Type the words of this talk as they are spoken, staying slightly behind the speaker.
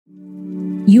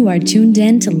You are tuned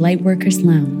in to Lightworkers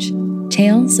Lounge,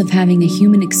 tales of having a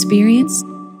human experience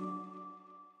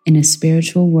in a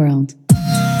spiritual world.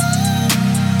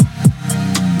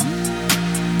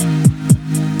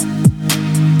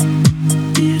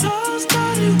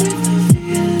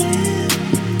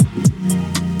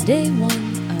 Day 1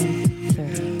 of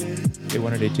 30. Day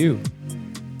 1 or day 2?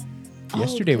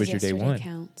 Yesterday was your day 1.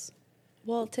 Counts.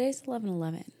 Well, today's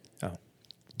 11/11. Oh.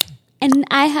 And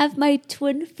I have my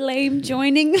twin flame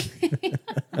joining.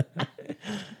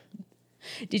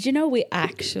 Did you know we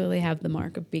actually have the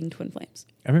mark of being twin flames?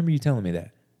 I remember you telling me that.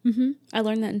 Mm-hmm. I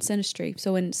learned that in synastry.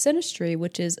 So in synastry,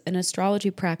 which is an astrology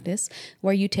practice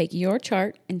where you take your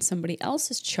chart and somebody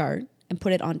else's chart and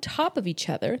put it on top of each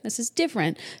other. This is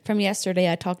different from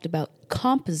yesterday. I talked about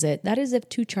composite. That is if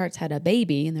two charts had a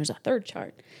baby and there's a third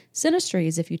chart. Synastry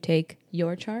is if you take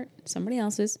your chart, somebody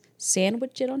else's,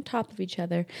 sandwich it on top of each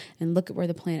other, and look at where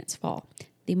the planets fall.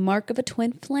 The mark of a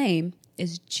twin flame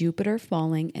is Jupiter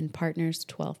falling in partner's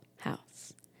 12th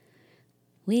house.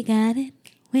 We got it.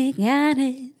 We got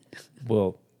it.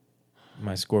 Well,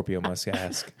 my Scorpio must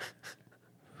ask,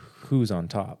 who's on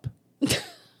top?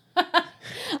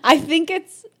 I think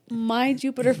it's my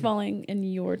Jupiter falling in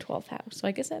your 12th house. So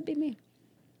I guess that'd be me.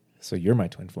 So you're my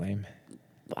twin flame.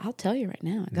 Well, I'll tell you right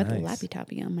now. I got the Nice. lappy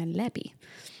toppy on my lappy.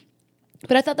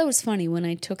 But I thought that was funny when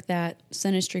I took that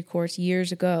synastry course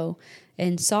years ago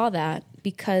and saw that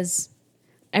because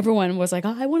everyone was like,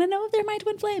 oh, I want to know if they're my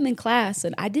twin flame in class.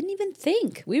 And I didn't even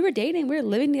think. We were dating. We were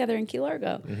living together in Key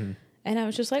Largo. Mm-hmm. And I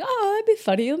was just like, oh, that'd be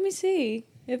funny. Let me see.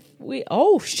 If we,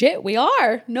 oh shit, we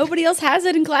are. Nobody else has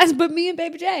it in class but me and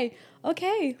Baby J.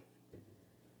 Okay.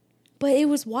 But it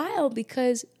was wild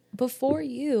because before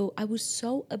you, I was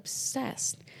so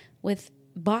obsessed with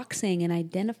boxing and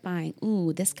identifying,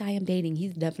 ooh, this guy I'm dating,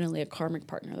 he's definitely a karmic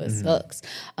partner. This sucks.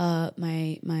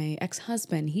 My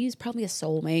ex-husband, he's probably a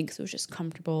soulmate because it was just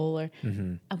comfortable. Or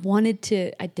I wanted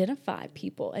to identify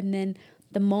people. And then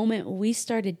the moment we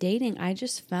started dating, I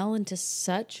just fell into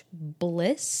such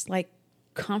bliss, like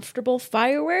comfortable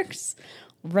fireworks,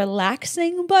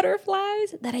 relaxing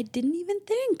butterflies that I didn't even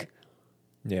think.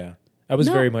 Yeah. I was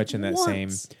Not very much in that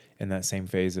once. same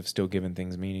phase of still giving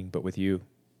things meaning, but with you.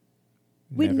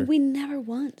 We never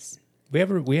once. We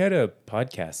had a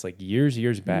podcast like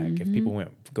years back. If people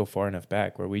go far enough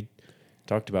back where we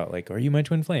talked about like, are you my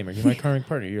twin flame? Are you my karmic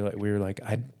partner? We were like,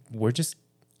 we're just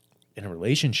in a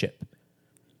relationship.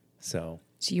 So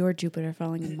It's your Jupiter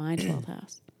falling in my 12th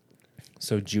house.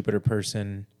 So Jupiter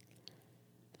person.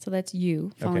 So that's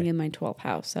you falling Okay. in my 12th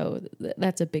house. So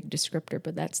that's a big descriptor,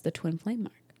 but that's the twin flame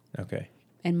mark. Okay.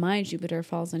 And my Jupiter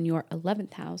falls in your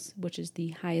 11th house, which is the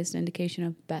highest indication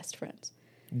of best friends.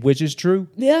 Which is true.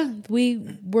 Yeah,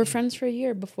 we were friends for a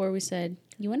year before we said,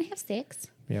 you want to have sex?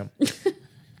 Yeah.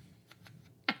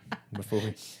 before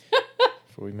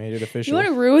we made it official. You want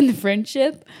to ruin the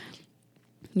friendship?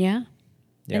 Yeah.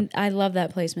 Yep. And I love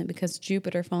that placement because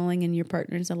Jupiter falling in your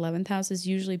partner's 11th house is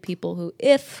usually people who,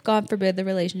 if, God forbid, the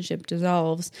relationship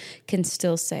dissolves, can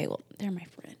still say, well, they're my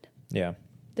friend. Yeah.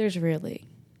 There's really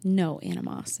no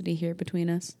animosity here between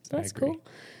us. So that's agree. cool.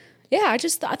 Yeah, I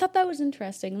thought that was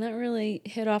interesting. And that really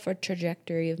hit off a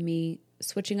trajectory of me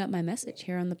switching up my message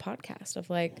here on the podcast of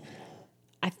like,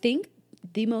 I think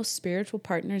the most spiritual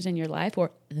partners in your life,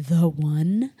 or the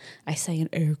one, I say in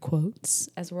air quotes,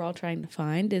 as we're all trying to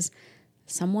find, is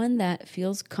someone that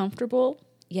feels comfortable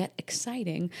yet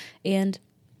exciting and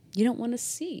you don't want to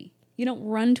see. You don't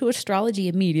run to astrology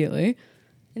immediately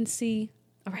and see,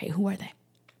 all right, who are they?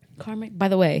 Karmic. By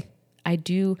the way,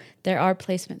 there are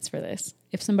placements for this.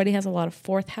 If somebody has a lot of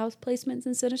 4th house placements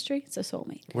in synastry, it's a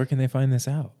soulmate. Where can they find this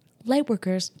out?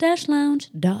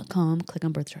 Lightworkers-lounge.com. Click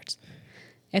on birth charts.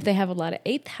 If they have a lot of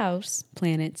 8th house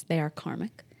planets, they are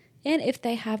karmic. And if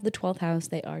they have the 12th house,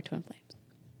 they are twin flames.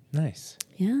 Nice.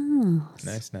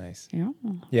 Yes. Nice. Yeah.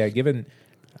 Yeah, given,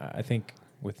 I think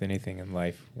with anything in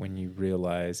life, when you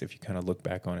realize, if you kind of look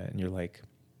back on it and you're like,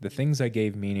 the things I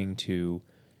gave meaning to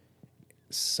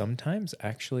sometimes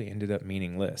actually ended up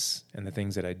meaningless. And the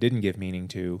things that I didn't give meaning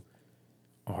to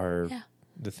are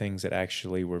the things that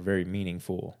actually were very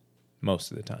meaningful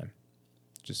most of the time.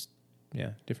 Just,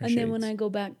 different And shades. then when I go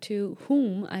back to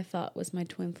whom I thought was my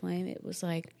twin flame, it was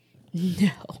like,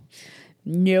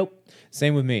 nope.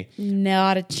 Same with me.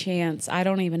 Not a chance. I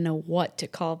don't even know what to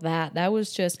call that. That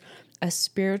was just a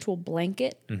spiritual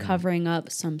blanket covering up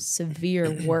some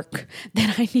severe work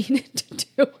that I needed to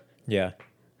do. Yeah.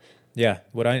 Yeah.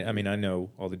 I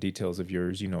know all the details of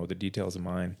yours, you know the details of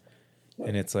mine.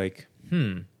 And it's like,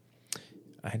 I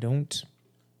don't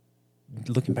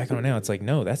looking back on it now, it's like,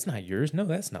 no, that's not yours. No,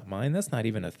 that's not mine. That's not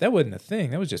even that wasn't a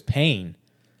thing. That was just pain.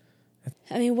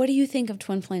 I mean, what do you think of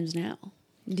twin flames now?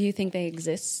 Do you think they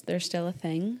exist? They're still a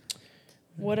thing?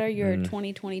 What are your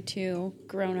 2022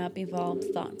 grown-up,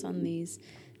 evolved thoughts on these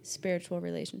spiritual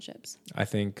relationships? I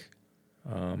think,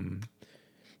 I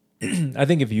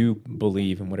think if you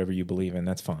believe in whatever you believe in,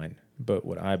 that's fine. But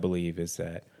what I believe is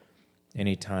that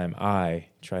anytime I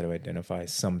try to identify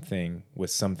something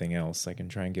with something else, I can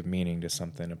try and give meaning to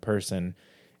something, a person,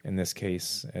 in this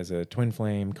case, as a twin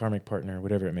flame, karmic partner,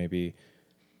 whatever it may be,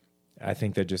 I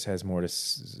think that just has more to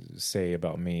say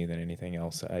about me than anything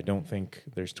else. I don't think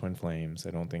there's twin flames.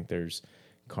 I don't think there's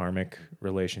karmic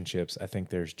relationships. I think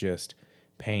there's just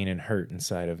pain and hurt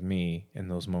inside of me in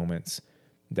those moments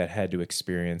that had to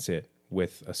experience it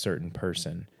with a certain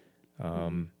person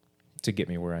to get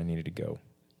me where I needed to go.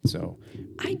 So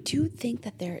I do think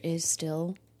that there is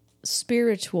still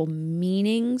spiritual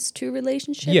meanings to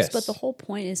relationships, Yes. but the whole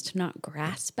point is to not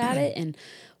grasp at it and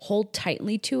hold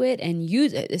tightly to it and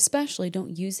use it. Especially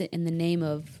don't use it in the name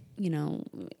of,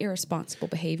 irresponsible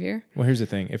behavior. Well, here's the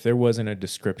thing. If there wasn't a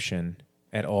description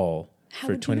at all How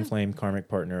for would you twin know? flame, karmic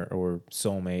partner, or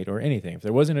soulmate, or anything, if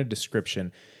there wasn't a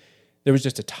description, there was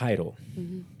just a title,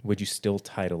 would you still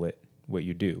title it what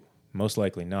you do? Most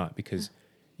likely not, because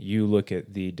you look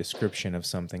at the description of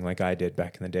something like I did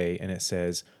back in the day, and it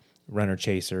says runner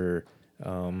chaser,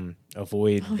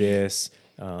 avoid this,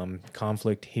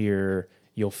 conflict here,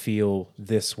 you'll feel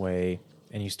this way,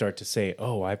 and you start to say,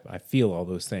 oh, I feel all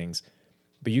those things.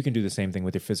 But you can do the same thing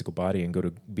with your physical body and go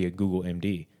to be a Google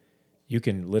MD. You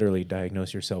can literally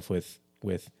diagnose yourself with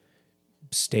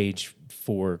stage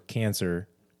 4 cancer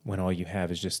when all you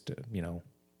have is just,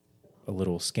 a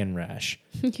little skin rash,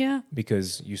 Yeah.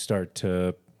 because you start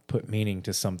to put meaning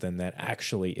to something that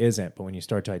actually isn't. But when you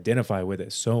start to identify with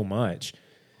it so much,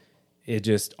 it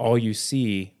just, all you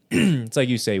see, it's like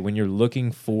you say, when you're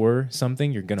looking for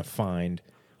something, you're going to find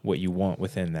what you want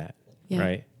within that, Yeah.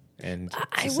 right? And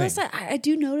I it's the will same. say, I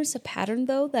do notice a pattern,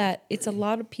 though, that it's a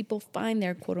lot of people find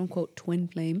their quote-unquote twin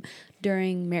flame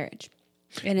during marriage.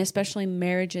 And especially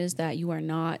marriages that you are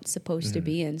not supposed to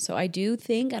be in. So I do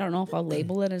think, I don't know if I'll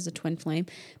label it as a twin flame,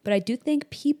 but I do think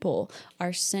people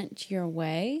are sent your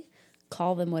way,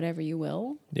 call them whatever you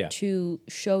will, Yeah. to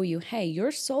show you, hey,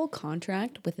 your soul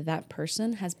contract with that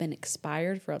person has been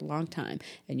expired for a long time.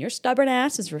 And your stubborn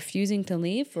ass is refusing to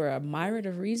leave for a myriad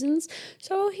of reasons.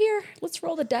 So here, let's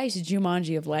roll the dice,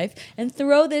 Jumanji of life, and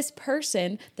throw this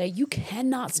person that you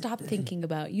cannot stop thinking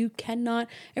about. You cannot.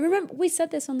 And remember, we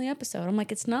said this on the episode. I'm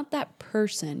like, it's not that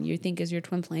person you think is your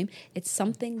twin flame. It's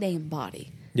something they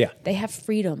embody. Yeah. They have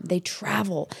freedom. They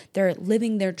travel. They're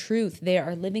living their truth. They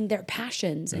are living their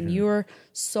passions. And your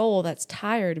soul that's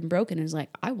tired and broken is like,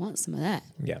 I want some of that.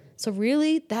 Yeah. So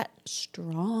really, that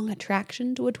strong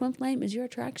attraction to a twin flame is your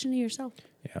attraction to yourself.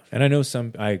 Yeah. And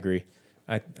I agree.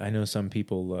 I know some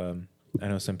people,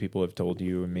 have told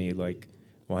you and me, like,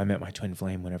 well, I met my twin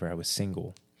flame whenever I was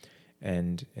single.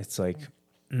 And it's like,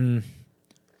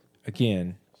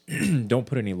 again, don't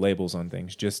put any labels on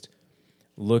things. Just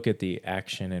look at the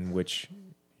action in which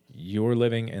you're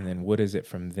living, and then what is it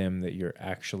from them that you're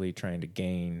actually trying to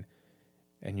gain,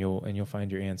 and you'll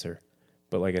find your answer.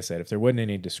 But like I said, if there wasn't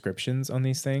any descriptions on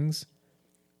these things,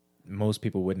 most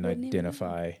people wouldn't Wouldn't even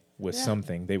identify with Yeah.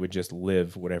 something. They would just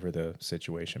live whatever the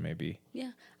situation may be.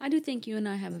 Yeah. I do think you and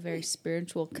I have a very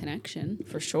spiritual connection,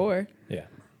 for sure. Yeah.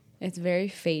 It's very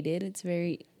fated. It's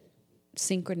very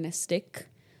synchronistic.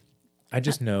 I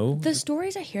just know. The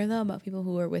stories I hear, though, about people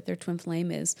who are with their twin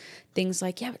flame is things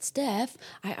like, yeah, but Steph,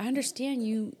 I understand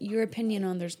your opinion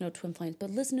on there's no twin flames, but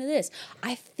listen to this.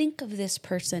 I think of this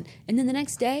person, and then the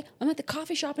next day, I'm at the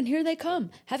coffee shop, and here they come.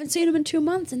 Haven't seen them in 2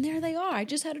 months, and there they are. I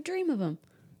just had a dream of them.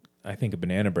 I think of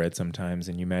banana bread sometimes,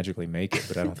 and you magically make it,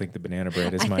 but I don't think the banana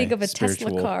bread is I my think of a spiritual.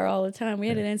 Tesla car all the time. We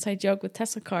had an inside joke with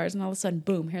Tesla cars, and all of a sudden,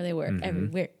 boom, here they were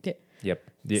everywhere.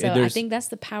 Yep. So I There's- think that's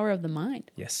the power of the mind.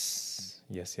 Yes.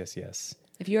 Yes.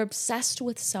 If you're obsessed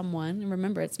with someone, and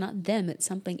remember, it's not them, it's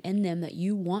something in them that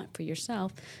you want for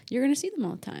yourself, you're going to see them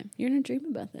all the time. You're going to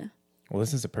dream about that. Well,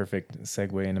 this is a perfect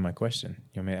segue into my question.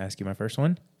 You want me to ask you my first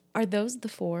one? Are those the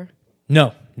 4?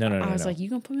 No. I was like, you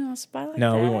going to put me on the spot like that?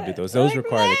 No, we won't do those. Those Like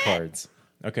require the that? cards.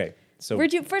 Okay. So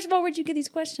First of all, where'd you get these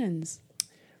questions?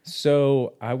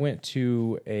 So I went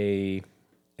to it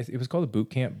was called a boot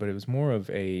camp, but it was more of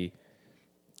a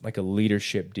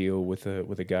leadership deal with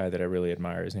a guy that I really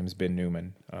admire. His name is Ben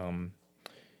Newman.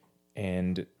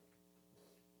 And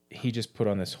he just put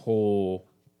on this whole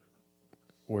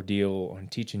ordeal on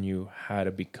teaching you how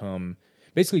to become,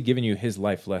 basically giving you his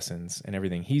life lessons and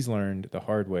everything he's learned the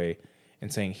hard way,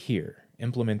 and saying, here,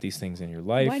 implement these things in your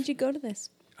life. Why'd you go to this?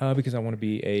 Because I want to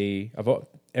be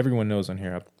everyone knows on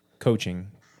here, coaching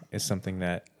is something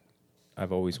that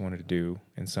I've always wanted to do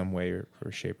in some way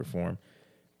or shape or form.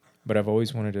 But I've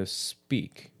always wanted to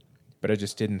speak. But I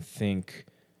just didn't think,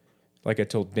 like I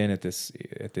told Ben at this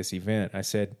event, I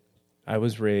said, I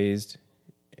was raised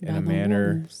in a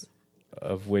manner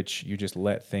of which you just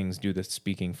let things do the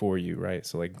speaking for you, right?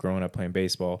 So like growing up playing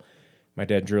baseball, my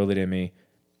dad drilled it in me,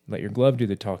 let your glove do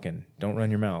the talking, don't run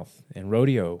your mouth. In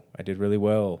rodeo, I did really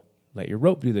well, let your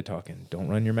rope do the talking, don't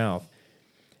run your mouth.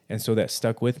 And so that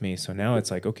stuck with me. So now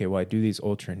it's like, okay, well, I do these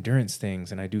ultra endurance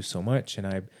things and I do so much, and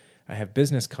I have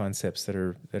business concepts that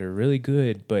are really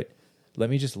good, but let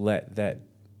me just let that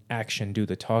action do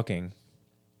the talking.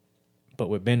 But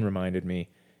what Ben reminded me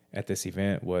at this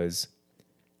event was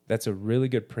that's a really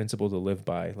good principle to live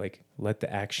by. Like, let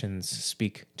the actions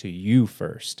speak to you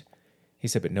first. He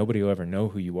said, but nobody will ever know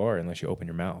who you are unless you open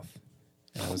your mouth.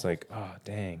 And I was like, oh,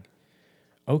 dang.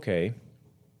 Okay.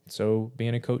 So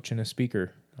being a coach and a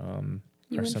speaker,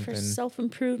 you went for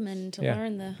self-improvement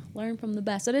to learn from the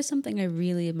best. That is something I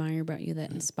really admire about you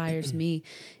that inspires me,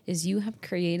 is you have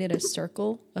created a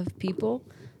circle of people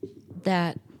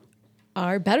that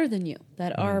are better than you,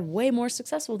 that are way more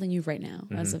successful than you right now,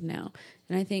 as of now.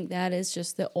 And I think that is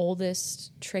just the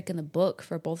oldest trick in the book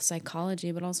for both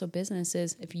psychology but also business,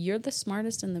 is if you're the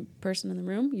smartest and the person in the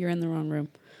room, you're in the wrong room.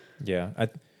 Yeah.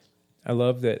 I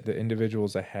love that the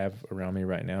individuals I have around me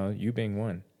right now, you being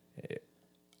one,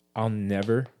 I'll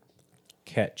never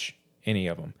catch any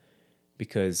of them,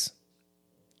 because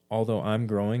although I'm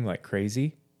growing like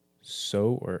crazy,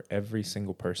 so are every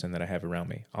single person that I have around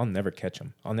me. I'll never catch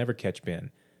them. I'll never catch Ben.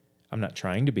 I'm not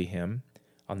trying to be him.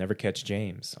 I'll never catch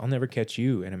James. I'll never catch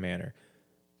you in a manner.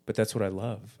 But that's what I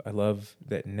love. I love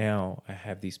that now I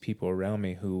have these people around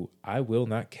me who I will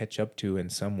not catch up to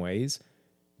in some ways,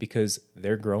 because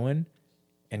they're growing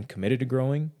and committed to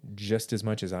growing just as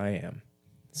much as I am.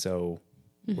 So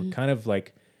we're kind of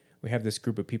like, we have this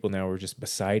group of people now, we're just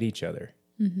beside each other.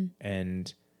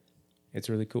 And it's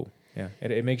really cool. Yeah.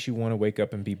 It makes you want to wake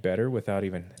up and be better without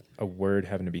even a word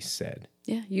having to be said.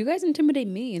 Yeah. You guys intimidate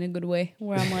me in a good way,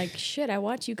 where I'm like, shit, I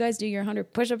watch you guys do your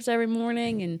 100 push-ups every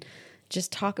morning and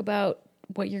just talk about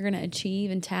what you're going to achieve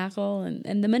and tackle,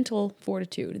 and the mental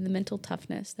fortitude and the mental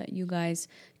toughness that you guys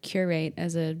curate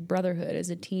as a brotherhood, as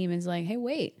a team, is like, hey,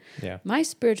 wait, my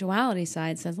spirituality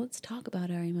side says, let's talk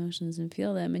about our emotions and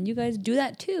feel them. And you guys do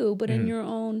that too, but in your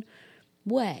own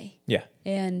way. Yeah.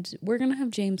 And we're going to have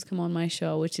James come on my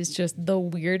show, which is just the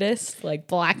weirdest, like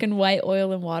black and white,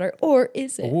 oil and water. Or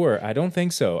is it? Or I don't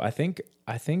think so. I think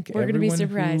we're everyone be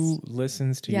surprised. Who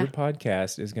listens to your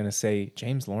podcast is going to say,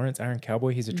 James Lawrence, Iron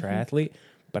Cowboy, he's a triathlete.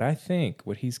 But I think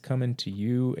what he's coming to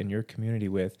you and your community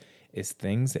with is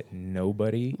things that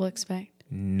nobody will expect,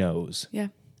 knows. Yeah,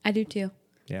 I do too.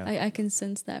 Yeah, I can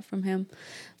sense that from him.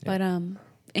 Yeah. But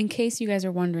in case you guys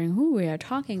are wondering who we are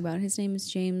talking about, his name is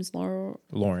James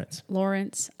Lawrence.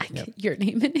 Your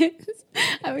name it is.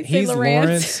 I would say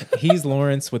Lawrence. He's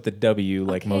Lawrence with the W,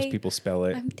 like most people spell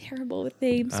it. I'm terrible with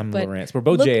names. I'm Lawrence. We're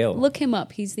both JL. Look him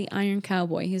up. He's the Iron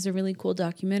Cowboy. He's a really cool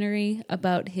documentary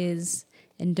about his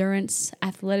endurance,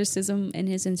 athleticism, and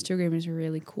his Instagram is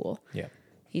really cool. Yeah.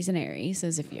 He's an Aries,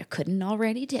 as if you couldn't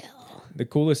already tell. The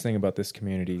coolest thing about this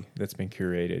community that's been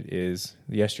curated is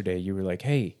yesterday you were like,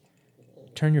 hey,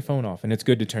 turn your phone off. And it's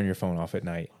good to turn your phone off at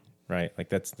night, right? Like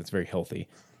that's very healthy.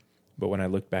 But when I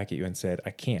looked back at you and said,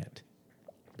 I can't,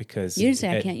 because... You didn't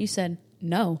say I can't. You said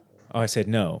no. Oh, I said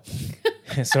no.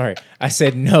 Sorry. I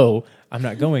said no, I'm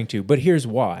not going to. But here's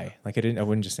why. Like I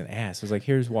wasn't just an ass. I was like,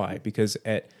 here's why. Because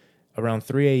at around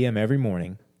 3 a.m. every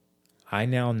morning, I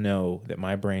now know that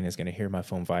my brain is going to hear my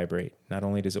phone vibrate. Not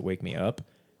only does it wake me up,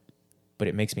 but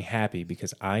it makes me happy,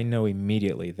 because I know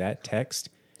immediately that text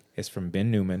is from Ben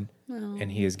Newman,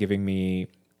 and he is giving me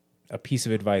a piece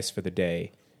of advice for the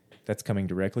day that's coming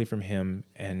directly from him.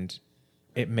 And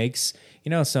it makes,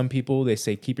 some people, they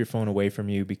say keep your phone away from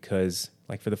you because,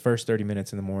 like, for the first 30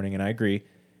 minutes in the morning, and I agree,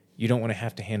 you don't want to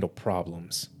have to handle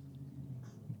problems.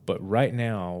 But right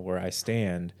now, where I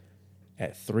stand,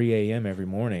 at 3 a.m. every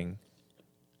morning,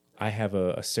 I have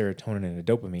a serotonin and a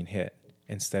dopamine hit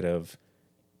instead of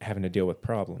having to deal with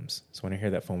problems. So when I hear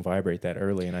that phone vibrate that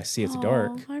early and I see it's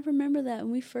dark. I remember that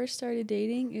when we first started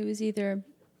dating, it was either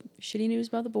shitty news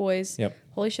about the boys,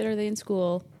 holy shit, are they in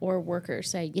school, or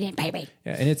workers say, you didn't pay me.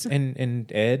 Yeah, and it's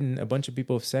and Ed and a bunch of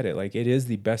people have said it. Like, it is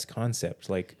the best concept.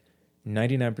 Like,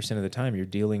 99% of the time you're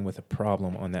dealing with a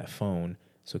problem on that phone.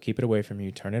 So keep it away from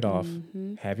you, turn it off,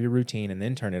 have your routine, and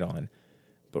then turn it on.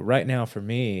 But right now, for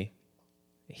me,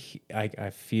 I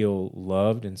feel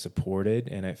loved and supported,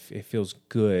 and it feels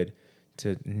good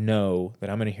to know that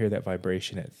I'm going to hear that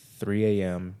vibration at 3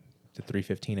 a.m. to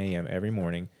 3:15 a.m. every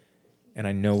morning, and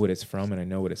I know what it's from and I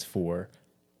know what it's for,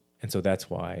 And so that's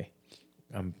why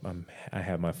I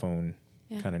have my phone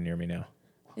Yeah. kind of near me now.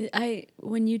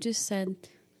 When you just said,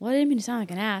 well, I didn't mean to sound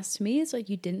like an ass. To me, it's like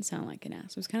you didn't sound like an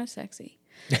ass. It was kind of sexy.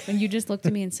 When you just looked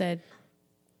at me and said,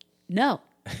 no,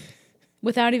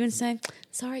 without even saying,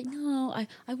 sorry, no,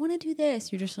 I want to do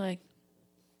this. You're just like,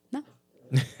 no.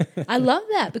 I love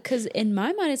that because in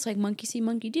my mind, it's like monkey see,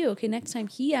 monkey do. Okay, next time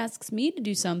he asks me to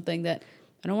do something that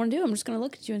I don't want to do, I'm just going to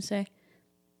look at you and say,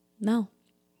 no.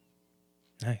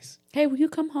 Nice. Hey, will you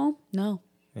come home? No.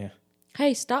 Yeah.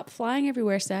 Hey, stop flying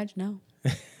everywhere, Sag. No.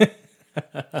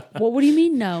 Well, what do you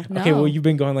mean no? No. Okay, well, you've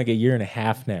been gone like a year and a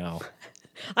half now.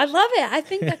 I love it. I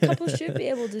think that couples should be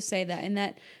able to say that. And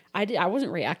that I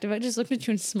wasn't reactive. I just looked at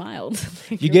you and smiled.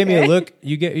 Like, You gave me a look.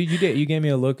 You gave me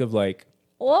a look of like,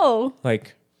 whoa.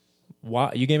 like,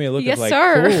 why? You gave me a look Yes, of like,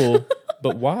 sir. cool,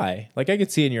 but why? Like, I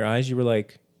could see it in your eyes. You were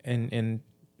like, and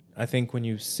I think when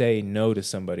you say no to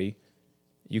somebody,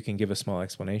 you can give a small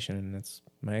explanation, and that's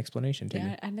my explanation to you.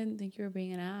 Yeah, I didn't think you were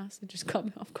being an ass. It just caught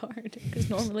me off guard. Because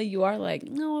normally you are like,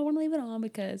 no, I want to leave it on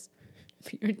because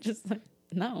you're just like,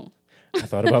 no. I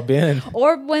thought about Ben.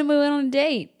 Or when we went on a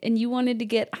date and you wanted to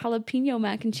get jalapeno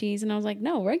mac and cheese, and I was like,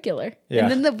 no, regular. Yeah.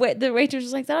 And then the waitress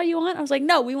was like, is that all you want? I was like,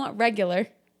 no, we want regular.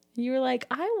 And you were like,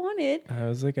 I want it. I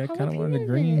was like, I kind of Jalapeno wanted a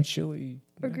green bit. chili.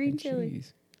 Or mac green and chili.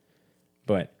 cheese.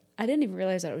 But I didn't even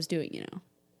realize that I was doing,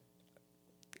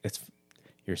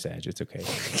 you're Sag. It's okay.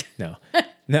 No.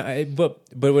 But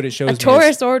what it shows a me is-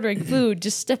 tourist ordering food,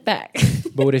 just step back.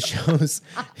 But what it shows,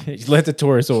 let the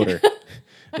tourists order.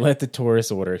 Let the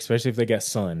tourists order, especially if they got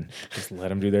sun. Just let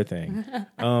them do their thing.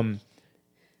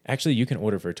 Actually, you can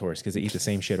order for a tourist because they eat the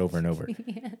same shit over and over.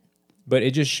 Yeah. But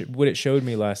it just what it showed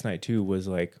me last night too was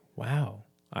like, wow,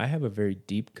 I have a very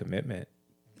deep commitment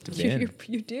to Ben.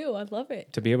 You do. I love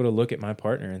it. To be able to look at my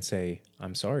partner and say,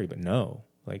 I'm sorry, but no.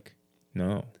 Like,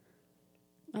 no.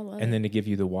 I love it. And then to give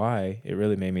you the why, it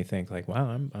really made me think like,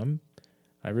 wow,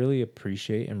 I really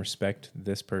appreciate and respect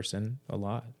this person a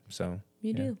lot. So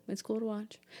You do. It's cool to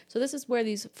watch. So this is where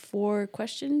these 4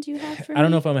 questions you have for me? I don't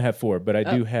know if I'm gonna have 4, but I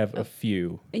do have a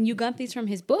few. And you got these from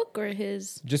his book or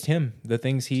his... Just him. The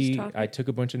things Just talking. I took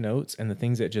a bunch of notes, and the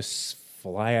things that just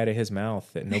fly out of his mouth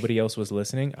that nobody else was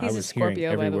listening. I He's was a Scorpio,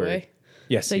 hearing every by the word. way.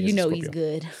 Yes. So he you is a know he's Scorpio.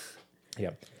 good.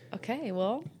 Yeah. Okay,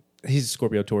 well... He's a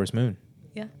Scorpio Taurus moon.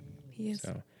 Yeah, he is.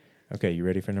 So, okay, you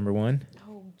ready for number 1?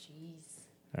 Oh, jeez.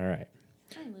 All right.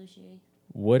 Hi, Lucy.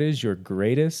 What is your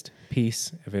greatest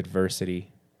piece of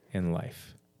adversity in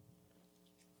life?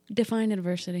 Define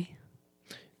adversity.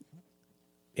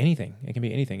 Anything. It can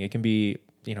be anything. It can be,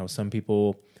 some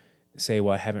people say,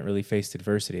 well, I haven't really faced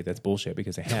adversity. That's bullshit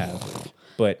because I have.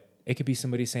 But it could be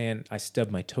somebody saying, I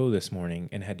stubbed my toe this morning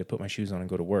and had to put my shoes on and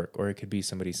go to work. Or it could be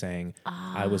somebody saying,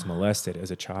 I was molested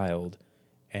as a child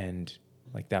and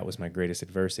like that was my greatest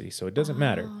adversity. So it doesn't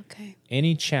matter. Okay.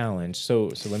 Any challenge.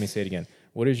 So let me say it again.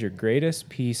 What is your greatest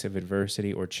piece of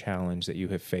adversity or challenge that you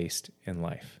have faced in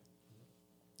life?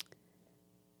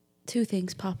 2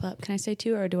 things pop up. Can I say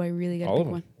 2 or do I really get All a of big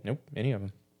them. one? Nope. Any of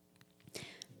them.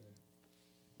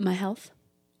 My health.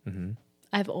 Mm-hmm.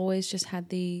 I've always just had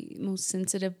the most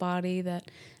sensitive body that,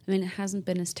 it hasn't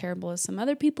been as terrible as some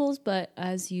other people's, but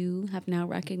as you have now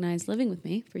recognized living with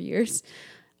me for years,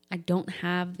 I don't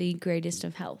have the greatest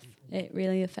of health. It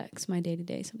really affects my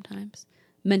day-to-day sometimes,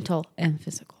 mental and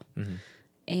physical,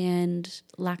 and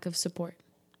lack of support,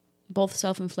 both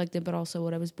self-inflicted, but also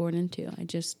what I was born into. I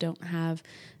just don't have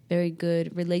very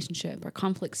good relationship or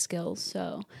conflict skills.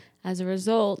 So as a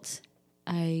result,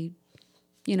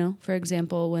 for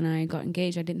example, when I got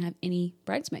engaged, I didn't have any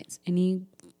bridesmaids, any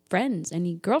friends,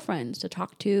 any girlfriends to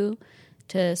talk to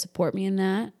support me in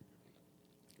that.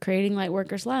 Creating Light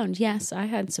Workers Lounge, yes, I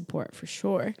had support for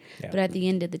sure. Yeah. But at the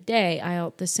end of the day,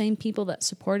 the same people that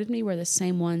supported me were the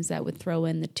same ones that would throw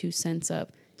in the 2 cents of,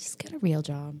 just get a real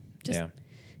job. Just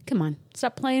come on,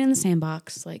 stop playing in the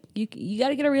sandbox. Like you got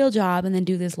to get a real job and then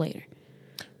do this later.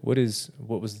 What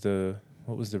was the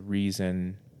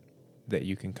reason that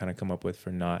you can kind of come up with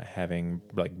for not having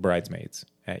like bridesmaids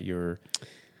at your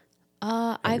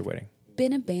wedding?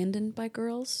 Been abandoned by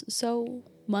girls so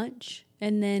much,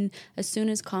 and then as soon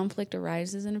as conflict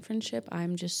arises in a friendship,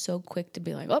 I'm just so quick to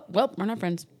be like, oh well, we're not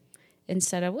friends,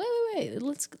 instead of wait,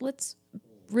 let's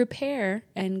repair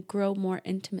and grow more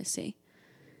intimacy.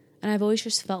 And I've always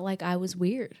just felt like I was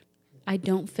weird. I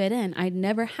don't fit in. I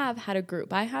never have had a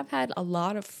group. I have had a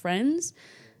lot of friends.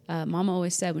 Mama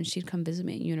always said when she'd come visit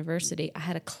me at university, I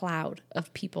had a cloud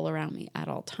of people around me at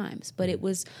all times. But it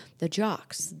was the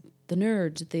jocks, the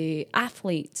nerds, the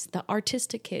athletes, the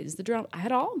artistic kids, the drama. I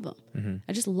had all of them. Mm-hmm.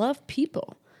 I just love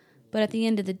people. But at the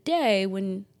end of the day,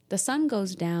 when the sun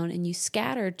goes down and you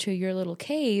scatter to your little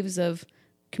caves of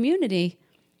community,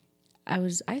 I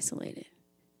was isolated.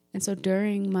 And so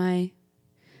during my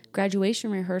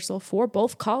graduation rehearsal for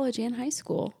both college and high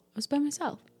school, I was by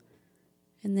myself.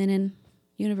 And then in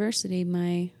university,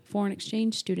 my foreign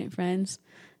exchange student friends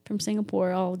from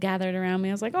Singapore all gathered around me.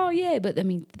 I was like, oh, yay. But, I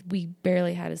mean, we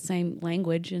barely had the same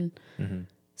language. And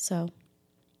so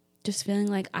just feeling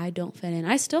like I don't fit in.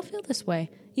 I still feel this way,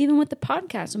 even with the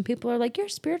podcast. When people are like, you're a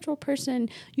spiritual person,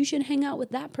 you should hang out with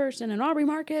that person and Aubrey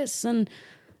Marcus. And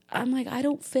I'm like, I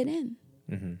don't fit in.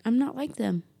 I'm not like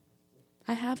them.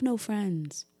 I have no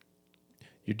friends.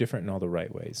 You're different in all the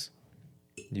right ways.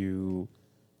 You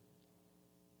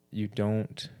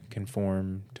don't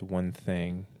conform to one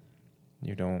thing.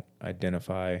 You don't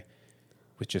identify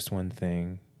with just one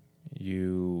thing.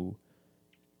 You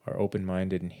are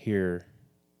open-minded and hear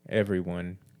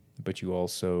everyone, but you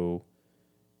also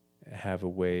have a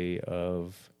way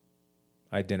of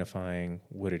identifying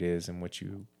what it is and what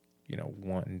you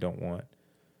want and don't want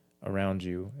around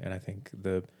you. And I think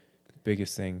the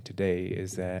biggest thing today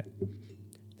is that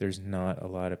there's not a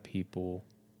lot of people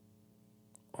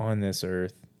on this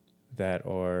earth that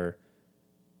are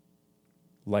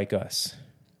like us.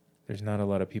 There's not a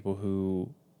lot of people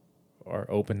who are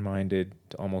open-minded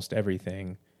to almost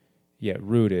everything, yet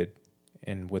rooted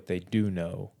in what they do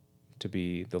know to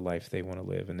be the life they want to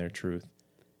live and their truth.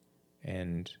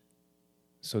 And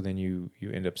so then you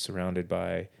end up surrounded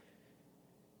by,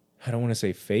 I don't want to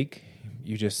say fake,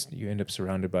 you end up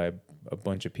surrounded by a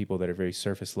bunch of people that are very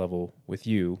surface level with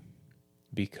you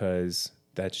because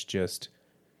that's just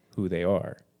who they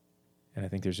are. And I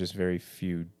think there's just very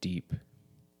few deep,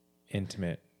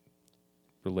 intimate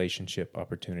relationship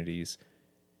opportunities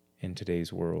in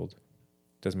today's world.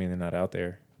 Doesn't mean they're not out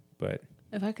there, but...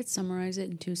 If I could summarize it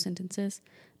in 2 sentences,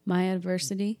 my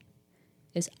adversity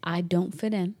is I don't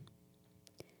fit in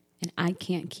and I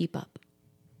can't keep up.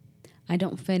 I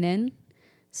don't fit in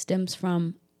stems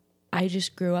from I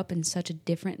just grew up in such a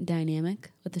different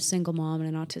dynamic with a single mom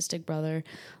and an autistic brother,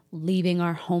 leaving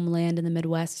our homeland in the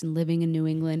Midwest and living in New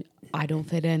England. I don't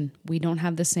fit in. We don't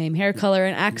have the same hair color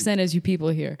and accent as you people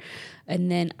here.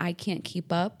 And then I can't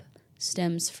keep up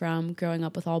stems from growing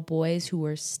up with all boys who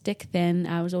were stick thin.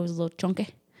 I was always a little chunky.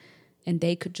 And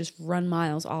they could just run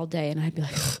miles all day. And I'd be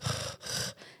like,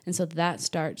 and so that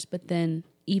starts. But then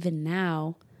even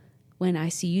now, when I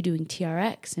see you doing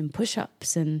TRX and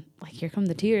push-ups and like, here come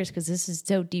the tears because this is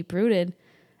so deep-rooted,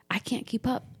 I can't keep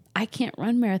up. I can't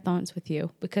run marathons with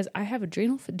you because I have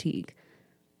adrenal fatigue.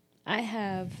 I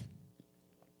have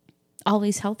all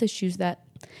these health issues that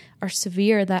are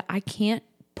severe that I can't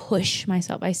push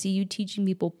myself. I see you teaching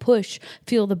people push,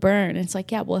 feel the burn. And it's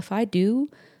like, yeah, well, if I do,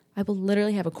 I will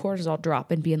literally have a cortisol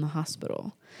drop and be in the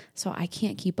hospital. So I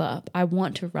can't keep up. I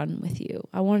want to run with you.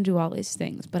 I want to do all these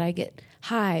things, but I get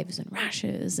hives and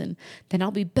rashes and then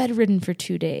I'll be bedridden for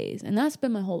 2 days. And that's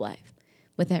been my whole life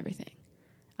with everything.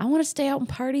 I want to stay out and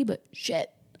party, but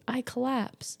shit, I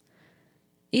collapse.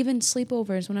 Even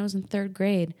sleepovers when I was in 3rd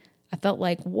grade, I felt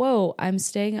like, whoa, I'm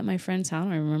staying at my friend's house.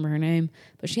 I don't remember her name,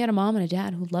 but she had a mom and a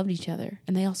dad who loved each other.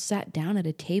 And they all sat down at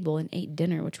a table and ate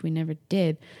dinner, which we never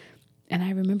did. And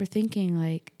I remember thinking,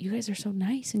 like, you guys are so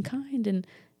nice and kind and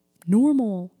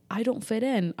normal. I don't fit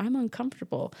in. I'm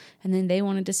uncomfortable. And then they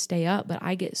wanted to stay up, but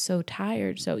I get so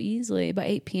tired so easily. By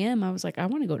 8 p.m., I was like, I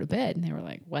want to go to bed. And they were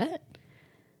like, what?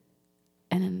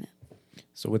 And then...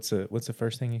 So what's the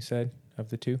first thing you said of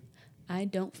the two? I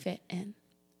don't fit in.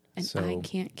 And so, I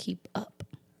can't keep up.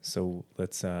 So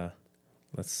let's,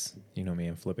 you know me,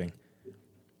 I'm flipping.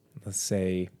 Let's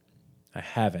say I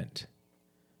haven't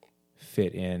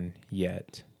fit in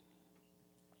yet.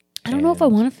 I don't know if I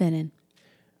want to fit in.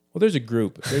 Well, there's a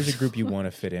group you want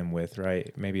to fit in with,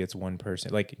 right? Maybe it's one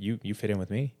person. Like you fit in with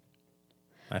me.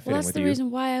 I fit in with you. That's the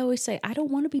reason why I always say I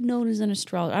don't want to be known as an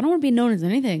astrologer. I don't want to be known as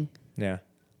anything. Yeah.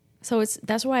 So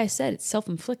that's why I said it's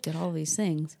self-inflicted, all these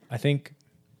things. I think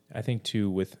too,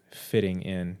 with fitting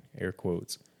in, air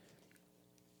quotes,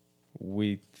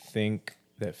 we think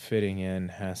that fitting in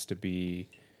has to be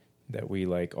that we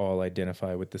like all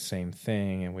identify with the same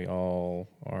thing and we all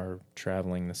are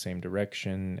traveling the same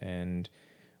direction and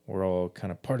we're all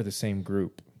kind of part of the same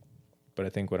group. But I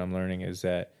think what I'm learning is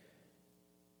that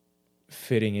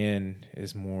fitting in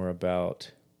is more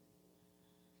about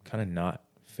kind of not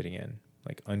fitting in,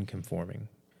 like unconforming.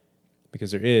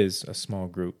 Because there is a small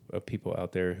group of people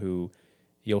out there who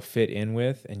you'll fit in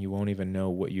with and you won't even know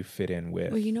what you fit in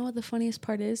with. Well, you know what the funniest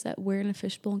part is? That we're in a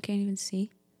fishbowl and can't even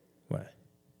see. What?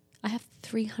 I have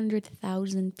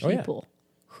 300,000 people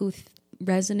who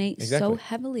resonate so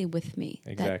heavily with me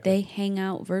that they hang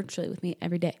out virtually with me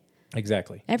every day.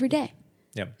 Exactly. Every day.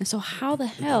 Yep. And so how the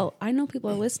hell, I know people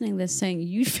are listening to this saying,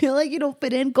 you feel like you don't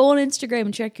fit in, go on Instagram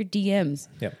and check your DMs.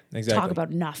 Yep. Exactly. Talk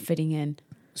about not fitting in.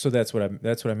 So that's what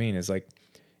I mean is like,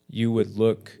 you would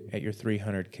look at your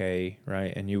 300K,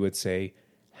 right? And you would say,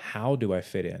 how do I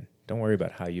fit in? Don't worry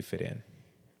about how you fit in,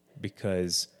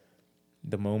 because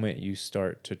the moment you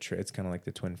start to it's kind of like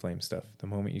the twin flame stuff. The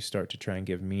moment you start to try and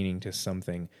give meaning to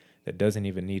something that doesn't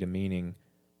even need a meaning,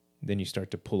 then you start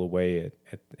to pull away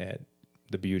at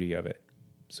the beauty of it.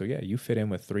 So yeah, you fit in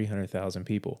with 300,000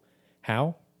 people.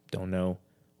 How? Don't know.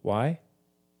 Why?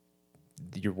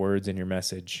 Your words and your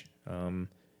message. Who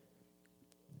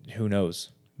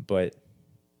knows? But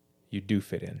you do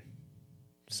fit in.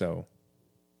 So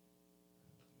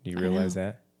do you realize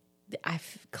that?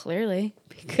 Clearly,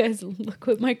 because look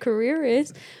what my career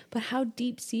is. But how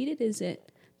deep-seated is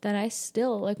it that I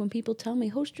still, like when people tell me,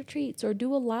 host retreats or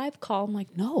do a live call, I'm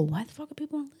like, no, why the fuck are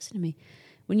people not listening to me?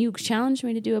 When you challenge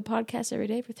me to do a podcast every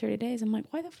day for 30 days, I'm like,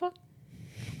 why the fuck?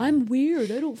 I'm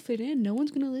weird. I don't fit in. No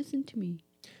one's going to listen to me.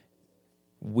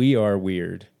 We are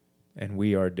weird and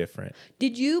we are different.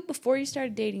 Did you, before you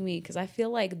started dating me, because I feel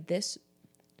like this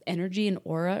energy and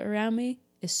aura around me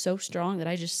is so strong that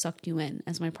I just sucked you in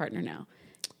as my partner now.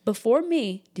 Before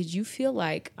me, did you feel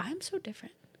like I'm so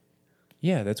different?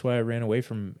 Yeah, that's why I ran away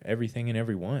from everything and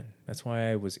everyone. That's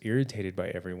why I was irritated by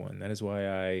everyone. That is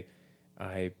why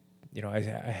I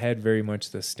had very much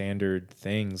the standard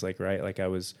things, like, right? Like I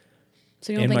was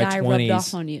So you don't in think my I 20s, rubbed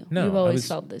off on you? No, You've always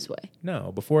felt this way.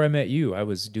 No, before I met you, I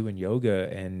was doing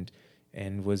yoga and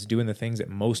was doing the things that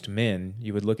most men,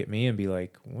 you would look at me and be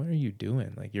like, what are you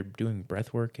doing? Like, you're doing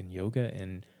breath work and yoga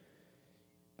and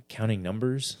counting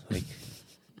numbers? Like,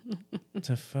 what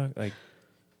the fuck? Like,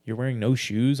 you're wearing no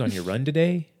shoes on your run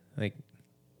today? Like,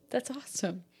 that's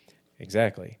awesome.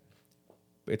 Exactly.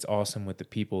 It's awesome with the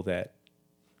people that,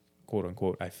 quote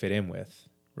unquote, I fit in with,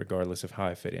 regardless of how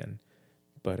I fit in.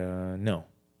 But no,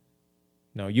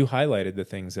 you highlighted the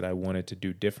things that I wanted to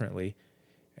do differently,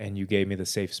 and you gave me the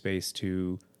safe space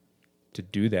to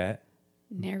do that.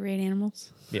 Narrate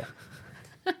animals. Yeah.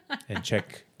 And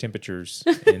check temperatures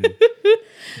in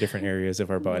different areas of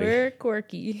our body. We're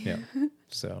quirky. Yeah.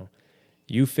 So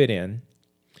you fit in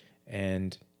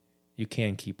and you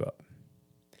can keep up.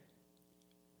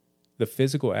 The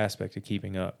physical aspect of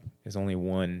keeping up is only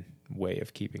one way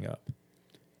of keeping up.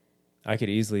 I could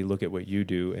easily look at what you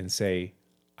do and say,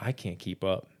 I can't keep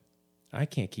up. I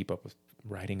can't keep up with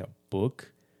writing a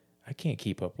book. I can't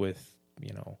keep up with,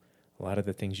 a lot of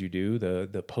the things you do,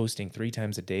 the posting 3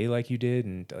 times a day like you did,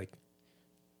 and like,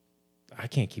 I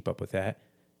can't keep up with that.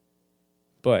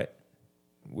 But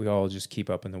we all just keep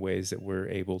up in the ways that we're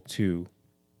able to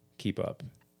keep up,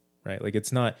 right? Like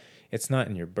it's not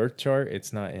in your birth chart.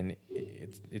 It's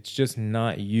just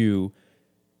not you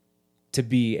to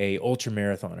be a ultra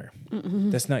marathoner.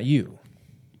 Mm-mm. That's not you,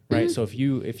 right? Mm-hmm. So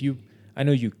if you, I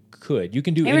know you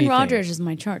can do Aaron anything. Rodgers is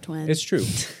my chart twin. It's true.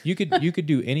 You could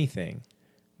do anything,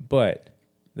 but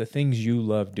the things you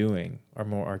love doing are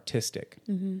more artistic.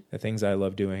 Mm-hmm. The things I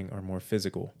love doing are more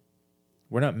physical.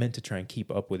 We're not meant to try and keep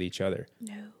up with each other.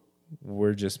 No.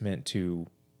 We're just meant to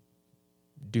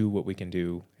do what we can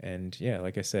do. And yeah,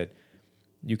 like I said,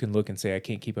 you can look and say, I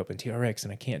can't keep up in TRX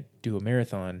and I can't do a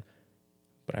marathon,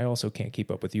 but I also can't keep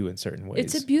up with you in certain ways.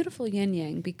 It's a beautiful yin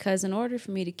yang, because in order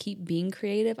for me to keep being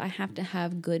creative, I have to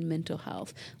have good mental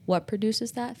health. What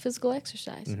produces that? Physical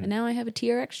exercise. Mm-hmm. And now I have a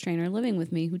TRX trainer living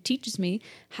with me who teaches me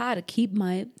how to keep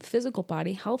my physical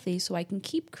body healthy so I can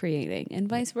keep creating, and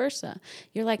vice versa.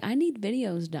 You're like, I need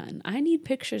videos done. I need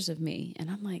pictures of me.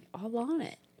 And I'm like, all on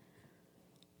it.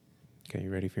 Okay,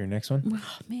 you ready for your next one?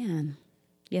 Oh, man.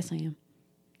 Yes, I am.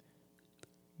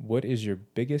 What is your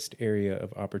biggest area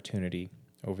of opportunity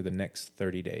over the next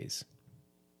 30 days?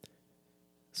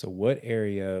 So what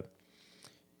area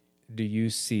do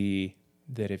you see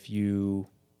that if you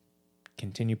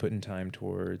continue putting time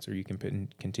towards, or you can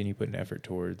continue putting effort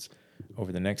towards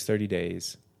over the next 30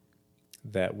 days,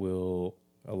 that will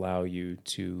allow you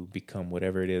to become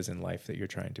whatever it is in life that you're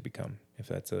trying to become? If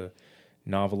that's a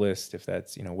novelist, if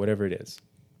that's, whatever it is.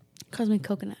 Cosmic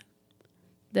Coconut.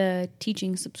 The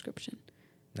teaching subscription.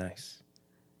 Nice.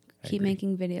 Keep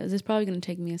making videos. It's probably going to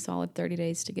take me a solid 30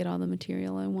 days to get all the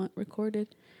material I want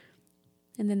recorded.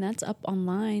 And then that's up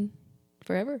online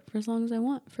forever, for as long as I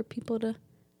want, for people to...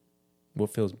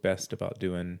 What feels best about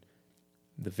doing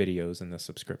the videos and the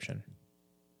subscription?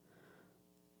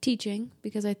 Teaching,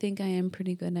 because I think I am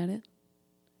pretty good at it.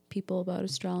 People about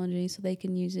astrology, so they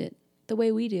can use it the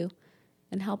way we do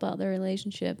and help out their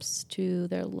relationships to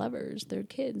their lovers, their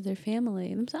kids, their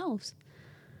family, themselves.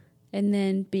 And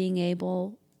then being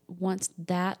able... once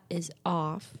that is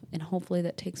off, and hopefully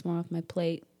that takes more off my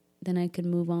plate, then I could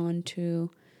move on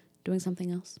to doing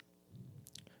something else.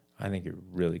 I think you're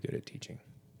really good at teaching.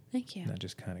 Thank you. Not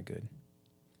just kind of good.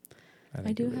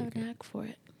 I do have a knack for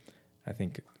it. I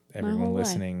think whole everyone life.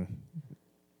 listening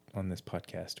on this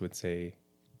podcast would say,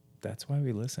 that's why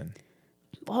we listen.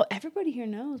 Well, everybody here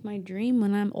knows my dream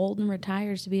when I'm old and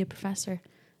retired is to be a professor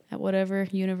at whatever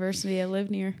university I live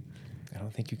near. I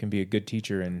don't think you can be a good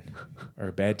teacher or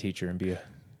a bad teacher and be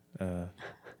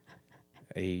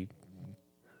a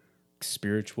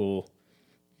spiritual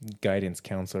guidance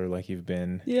counselor like you've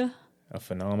been. Yeah. A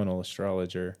phenomenal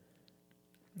astrologer,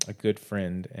 a good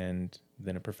friend, and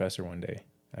then a professor one day.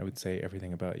 I would say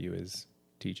everything about you is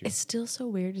teaching. It's still so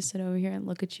weird to sit over here and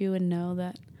look at you and know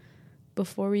that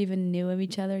before we even knew of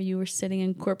each other, you were sitting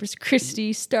in Corpus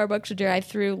Christi Starbucks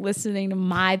drive-thru listening to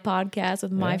my podcast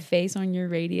with my face on your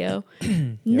radio.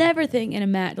 Never think in a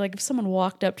match. Like if someone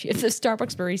walked up to you, if the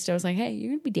Starbucks barista was like, hey, you're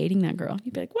going to be dating that girl.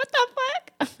 You'd be like, what the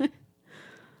fuck?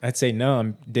 I'd say, no,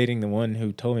 I'm dating the one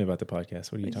who told me about the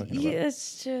podcast. What are you talking about?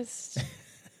 It's just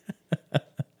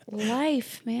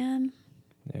life, man.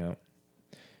 Yeah.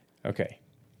 Okay.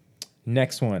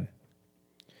 Next one.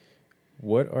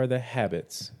 What are the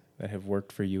habits that have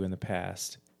worked for you in the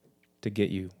past to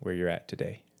get you where you're at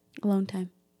today? Alone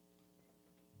time.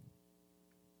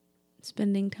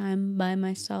 Spending time by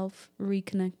myself,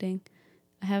 reconnecting.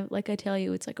 I have, like I tell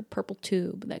you, it's like a purple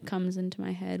tube that comes into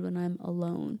my head when I'm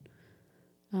alone.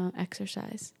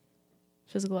 Exercise.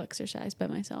 Physical exercise by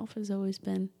myself has always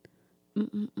been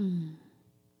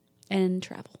and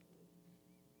travel.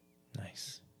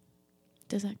 Nice.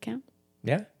 Does that count?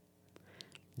 Yeah.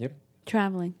 Yep.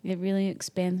 Traveling. It really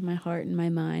expands my heart and my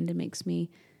mind and makes me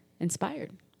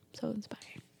inspired. So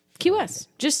inspired. Key West.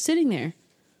 Just sitting there.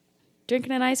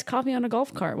 Drinking an iced coffee on a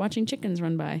golf cart. Watching chickens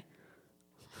run by.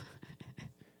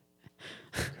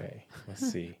 Okay.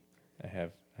 Let's see. I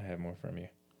have more from you.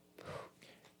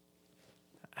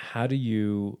 How do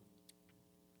you...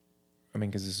 I mean,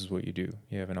 because this is what you do.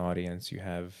 You have an audience. You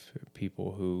have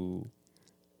people who,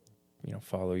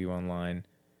 follow you online,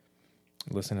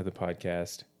 listen to the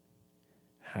podcast.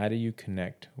 How do you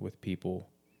connect with people,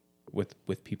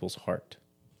 with people's heart?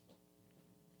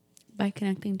 By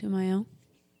connecting to my own.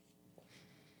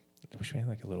 I wish we had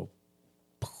like a little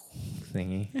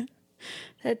thingy.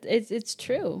 It's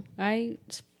true.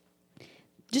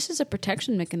 Just as a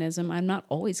protection mechanism, I'm not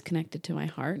always connected to my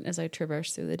heart as I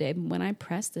traverse through the day. But when I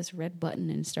press this red button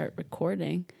and start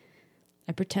recording,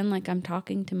 I pretend like I'm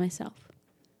talking to myself.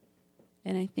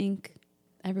 And I think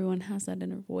everyone has that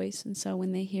inner voice. And so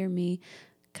when they hear me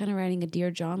kind of writing a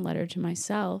Dear John letter to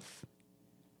myself,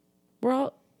 we're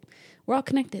all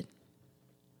connected.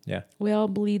 Yeah. We all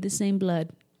bleed the same blood.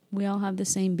 We all have the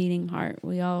same beating heart.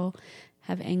 We all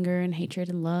have anger and hatred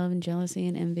and love and jealousy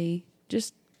and envy.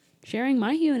 Just sharing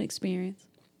my human experience.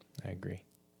 I agree.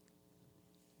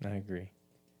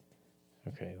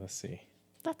 Okay, let's see.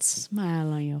 That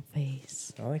smile on your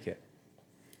face. I like it.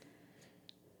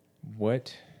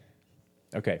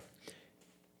 Okay.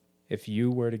 If you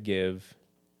were to give,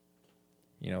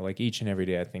 like each and every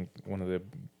day, I think one of the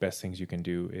best things you can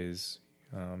do is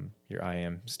your I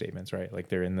am statements, right? Like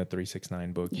they're in the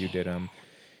 369 book. You did them.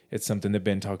 It's something that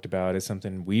Ben talked about. It's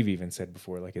something we've even said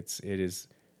before. Like it is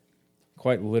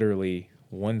quite literally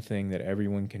one thing that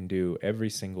everyone can do every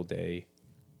single day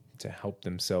to help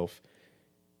themselves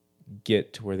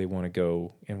get to where they want to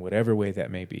go in whatever way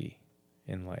that may be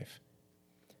in life.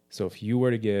 So if you were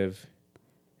to give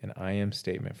an I am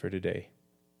statement for today,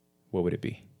 what would it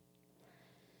be?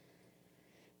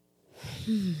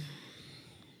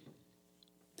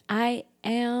 I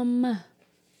am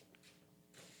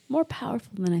more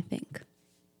powerful than I think.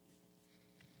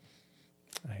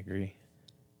 I agree.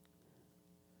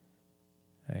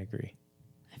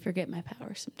 I forget my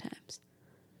power sometimes.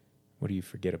 What do you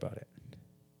forget about it?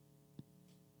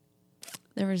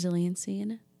 The resiliency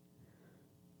in it.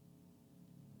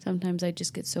 Sometimes I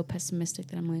just get so pessimistic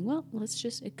that I'm like, well, let's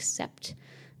just accept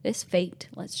this fate.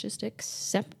 Let's just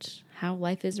accept how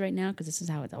life is right now because this is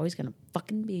how it's always going to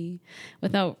fucking be,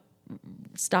 without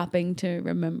stopping to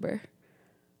remember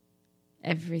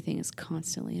everything is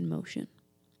constantly in motion.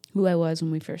 Who I was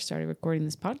when we first started recording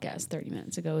this podcast 30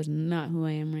 minutes ago is not who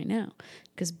I am right now.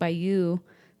 Because by you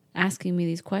asking me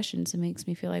these questions, it makes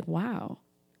me feel like, wow,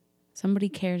 somebody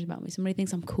cares about me. Somebody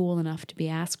thinks I'm cool enough to be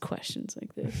asked questions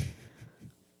like this.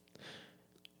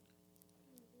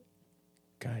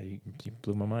 God, you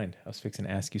blew my mind. I was fixing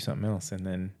to ask you something else. And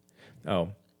then,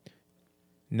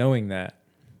 knowing that,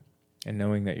 and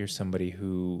knowing that you're somebody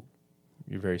who,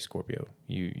 you're very Scorpio.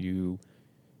 You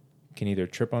can either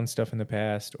trip on stuff in the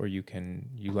past, or you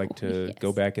like to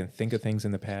go back and think of things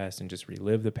in the past and just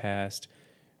relive the past.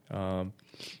 A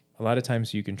lot of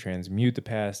times you can transmute the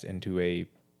past into a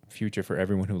future for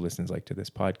everyone who listens like to this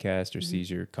podcast or sees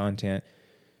your content.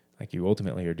 Like you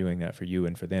ultimately are doing that for you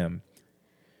and for them.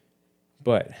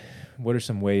 But what are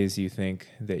some ways you think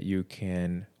that you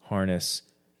can harness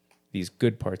these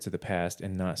good parts of the past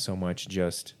and not so much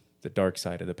just the dark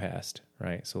side of the past,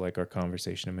 right? So like our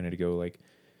conversation a minute ago, like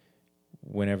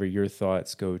whenever your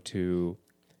thoughts go to,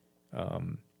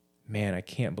 man, I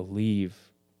can't believe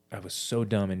I was so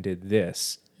dumb and did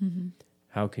this. Mm-hmm.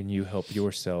 How can you help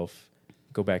yourself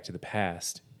go back to the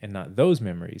past and not those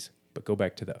memories, but go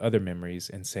back to the other memories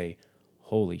and say,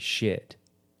 holy shit,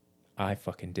 I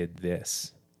fucking did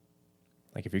this.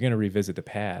 Like if you're going to revisit the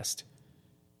past,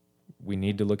 we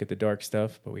need to look at the dark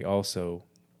stuff, but we also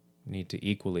need to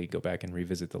equally go back and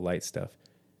revisit the light stuff.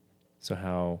 So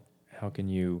how can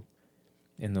you,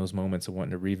 in those moments of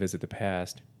wanting to revisit the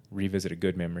past, revisit a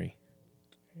good memory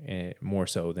more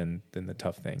so than the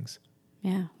tough things?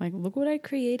 Yeah, like look what I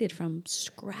created from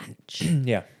scratch.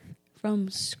 Yeah. From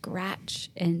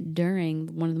scratch and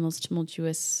during one of the most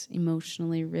tumultuous,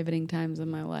 emotionally riveting times of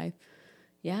my life.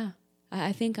 Yeah,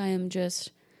 I think I am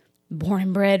just born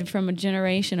and bred from a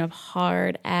generation of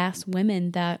hard-ass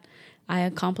women that I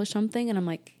accomplish something and I'm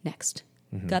like, next.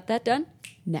 Mm-hmm. Got that done?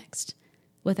 Next.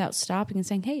 Without stopping and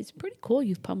saying, hey, it's pretty cool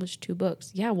you've published 2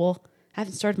 books. Yeah, well, I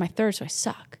haven't started my 3rd, so I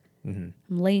suck. Mm-hmm.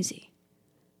 I'm lazy.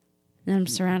 And I'm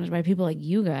surrounded by people like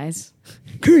you guys.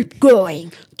 Keep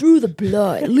going through the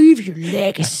blood. Leave your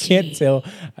legacy.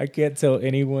 I can't tell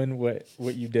anyone what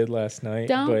you did last night.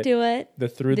 Don't do it. The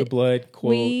through the blood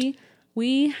quote.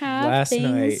 We have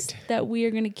things that we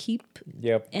are going to keep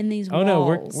in these walls. Oh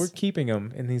no, we're keeping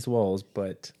them in these walls.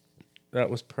 But that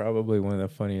was probably one of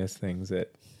the funniest things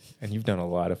and you've done a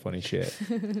lot of funny shit.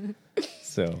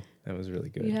 So that was really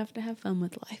good. You have to have fun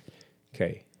with life.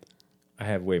 Okay, I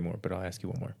have way more, but I'll ask you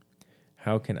one more.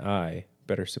 How can I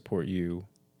better support you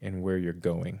in where you're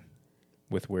going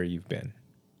with where you've been?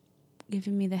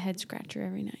 Giving me the head scratcher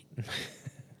every night.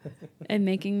 And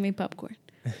making me popcorn.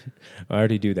 I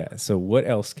already do that. So what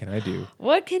else can I do?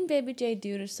 What can Baby J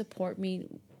do to support me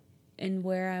in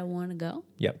where I want to go?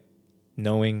 Yep.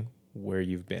 Knowing where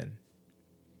you've been.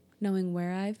 Knowing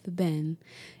where I've been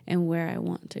and where I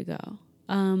want to go.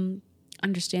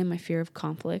 Understand my fear of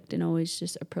conflict and always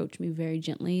just approach me very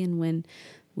gently. And when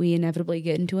we inevitably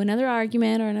get into another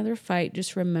argument or another fight,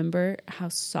 just remember how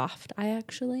soft I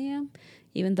actually am.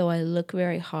 Even though I look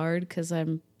very hard because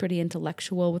I'm pretty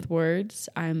intellectual with words,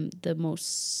 I'm the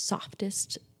most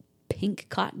softest pink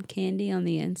cotton candy on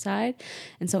the inside.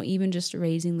 And so even just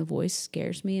raising the voice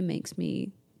scares me and makes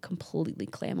me completely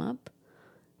clam up.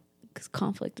 Because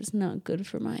conflict is not good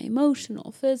for my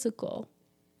emotional, physical.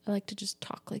 I like to just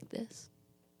talk like this.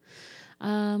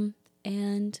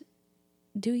 And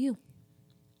do you.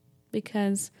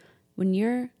 Because when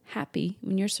you're happy,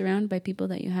 when you're surrounded by people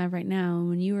that you have right now,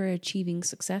 when you are achieving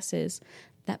successes,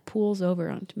 that pools over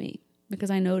onto me.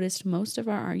 Because I noticed most of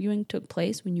our arguing took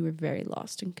place when you were very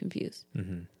lost and confused.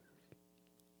 Mm-hmm.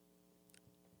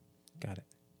 Got it.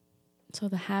 So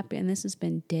and this has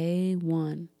been day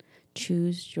 1.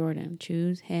 Choose Jordan.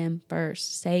 Choose him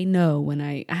first. Say no when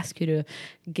I ask you to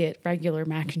get regular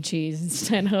mac and cheese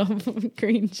instead of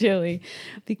green chili.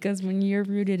 Because when you're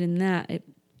rooted in that, it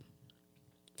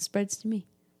spreads to me.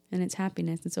 And it's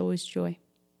happiness. It's always joy.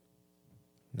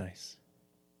 Nice.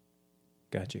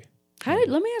 Got you. Let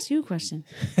me ask you a question.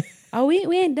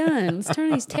 We ain't done. Let's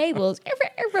turn these tables.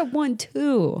 Everyone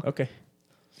too. Okay.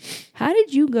 How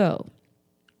did you go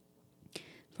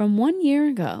from 1 year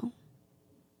ago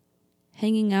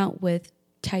hanging out with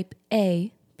type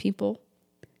A people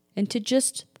and to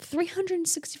just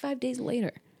 365 days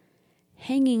later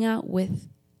hanging out with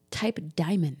type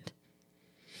diamond?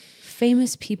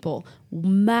 Famous people,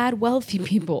 mad wealthy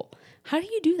people. How do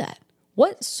you do that?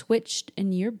 What switched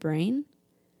in your brain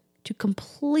to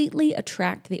completely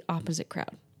attract the opposite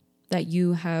crowd that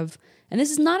you have? And this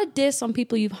is not a diss on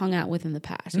people you've hung out with in the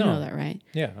past. You know that, right?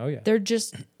 Yeah. Oh, yeah. They're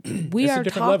just, we are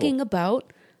talking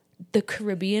about the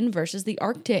Caribbean versus the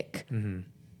Arctic. Mm-hmm.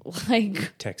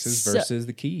 Like Texas versus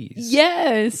the Keys.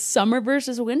 Yes, summer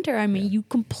versus winter. I mean, you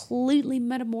completely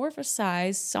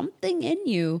metamorphosize something in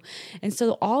you. And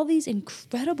so all these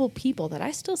incredible people that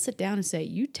I still sit down and say,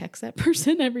 you text that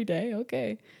person every day.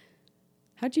 Okay.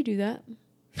 How'd you do that?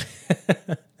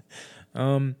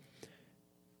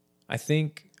 I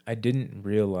think I didn't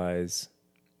realize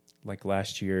like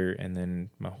last year and then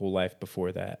my whole life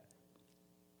before that,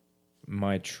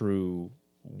 my true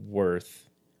worth.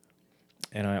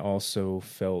 And I also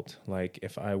felt like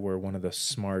if I were one of the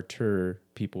smarter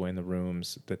people in the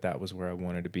rooms, that was where I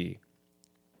wanted to be.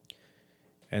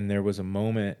 And there was a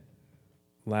moment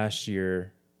last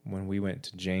year when we went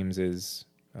to James's,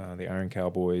 the Iron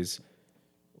Cowboys,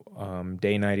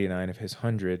 day 99 of his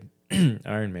 100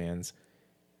 Ironmans,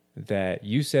 that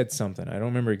you said something. I don't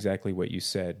remember exactly what you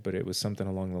said, but it was something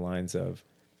along the lines of,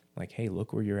 like, hey,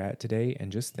 look where you're at today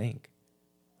and just think,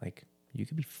 like, you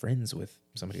could be friends with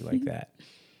somebody like that.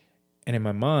 And in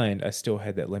my mind, I still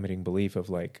had that limiting belief of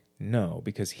like, no,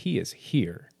 because he is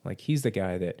here. Like, he's the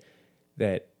guy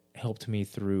that helped me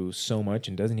through so much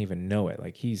and doesn't even know it.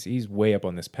 Like, he's way up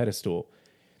on this pedestal.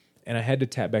 And I had to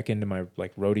tap back into my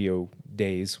like rodeo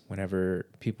days whenever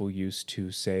people used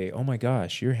to say, oh my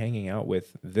gosh, you're hanging out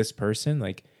with this person.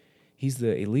 Like, he's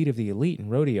the elite of the elite in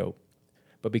rodeo.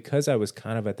 But because I was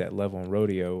kind of at that level in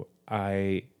rodeo,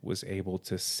 I was able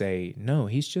to say, no,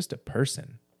 he's just a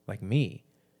person like me.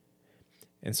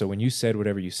 And so when you said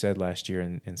whatever you said last year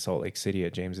in Salt Lake City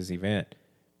at James's event,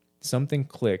 something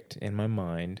clicked in my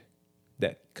mind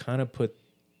that kind of put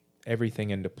everything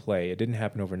into play. It didn't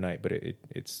happen overnight, but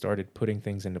it started putting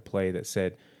things into play that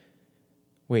said,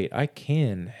 wait, I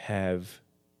can have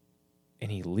an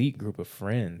elite group of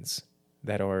friends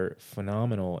that are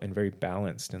phenomenal and very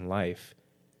balanced in life,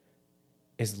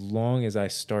 as long as I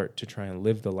start to try and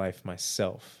live the life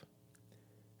myself.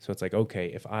 So it's like, okay,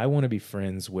 if I want to be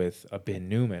friends with a Ben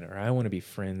Newman, or I want to be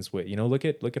friends with, look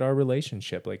at our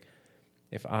relationship. Like,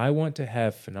 if I want to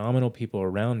have phenomenal people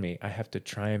around me, I have to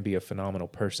try and be a phenomenal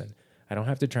person. I don't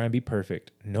have to try and be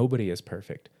perfect. Nobody is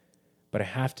perfect. But I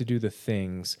have to do the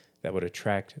things that would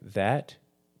attract that,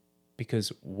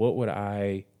 because how would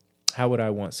I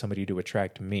want somebody to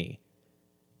attract me?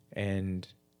 And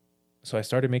so I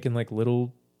started making like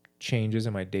little changes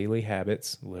in my daily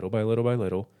habits, little by little by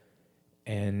little.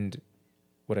 And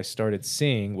what I started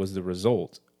seeing was the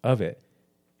result of it.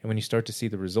 And when you start to see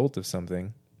the result of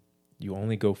something, you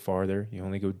only go farther, you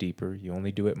only go deeper, you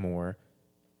only do it more,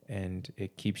 and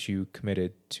it keeps you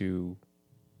committed to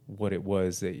what it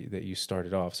was that you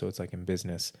started off. So it's like in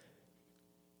business,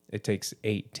 it takes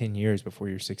 8-10 years before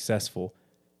you're successful.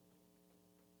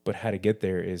 But how to get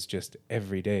there is just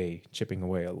every day chipping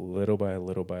away a little by a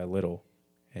little by a little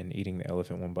and eating the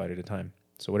elephant one bite at a time.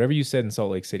 So whatever you said in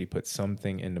Salt Lake City put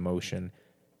something into motion,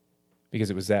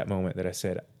 because it was that moment that I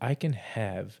said, I can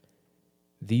have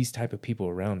these type of people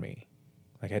around me.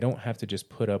 Like, I don't have to just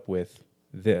put up with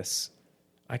this.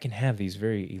 I can have these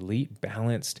very elite,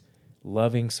 balanced,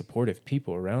 loving, supportive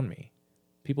people around me.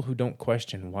 People who don't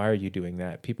question, why are you doing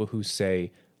that? People who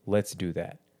say, let's do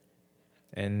that.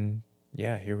 And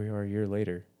yeah, here we are a year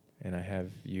later. And I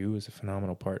have you as a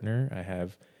phenomenal partner. I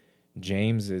have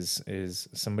James is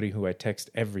somebody who I text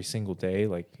every single day.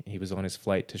 Like, he was on his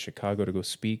flight to Chicago to go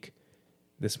speak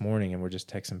this morning, and we're just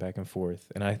texting back and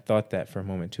forth. And I thought that for a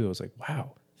moment too. I was like,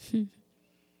 wow,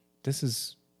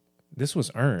 this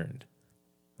was earned.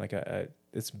 Like,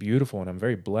 it's beautiful, and I'm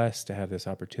very blessed to have this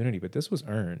opportunity, but this was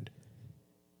earned.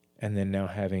 And then now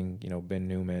having, Ben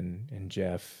Newman and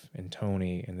Jeff and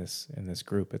Tony in this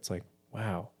group, it's like,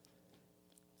 wow,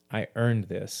 I earned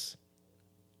this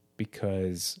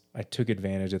because I took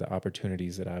advantage of the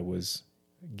opportunities that I was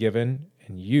given,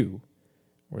 and you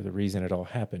were the reason it all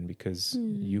happened, because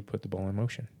you put the ball in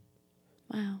motion.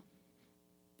 Wow.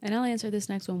 And I'll answer this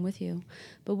next one with you.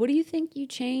 But what do you think you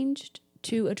changed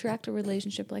to attract a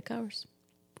relationship like ours?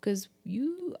 Because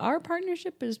our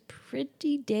partnership is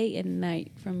pretty day and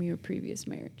night from your previous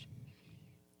marriage.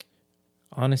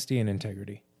 Honesty and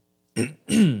integrity.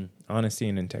 Honesty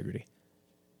and integrity.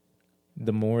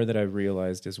 The more that I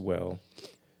realized as well,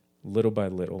 little by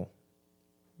little,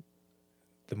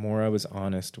 the more I was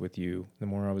honest with you, the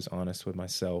more I was honest with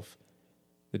myself,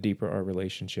 the deeper our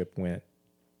relationship went.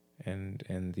 And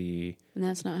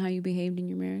that's not how you behaved in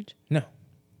your marriage? No.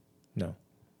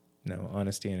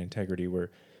 Honesty and integrity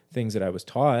were things that I was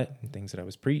taught and things that I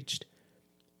was preached,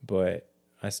 but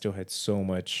I still had so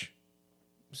much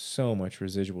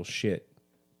residual shit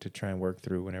to try and work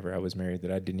through whenever I was married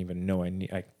that I didn't even know I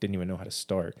didn't even know how to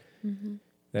start. Mm-hmm.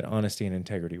 That honesty and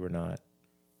integrity were not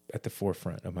at the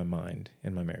forefront of my mind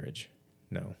in my marriage.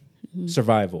 No. Mm-hmm.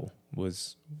 Survival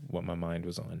was what my mind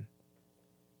was on.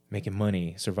 Making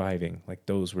money, surviving, like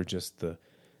those were just the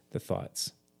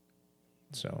thoughts.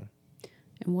 So.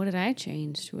 And what did I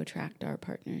change to attract our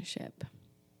partnership?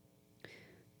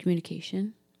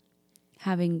 Communication.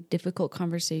 Having difficult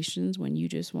conversations when you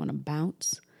just want to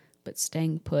bounce, but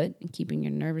staying put and keeping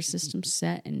your nervous system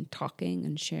set and talking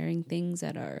and sharing things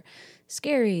that are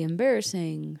scary,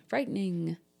 embarrassing,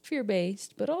 frightening,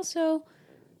 fear-based, but also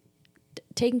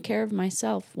taking care of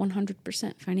myself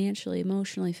 100% financially,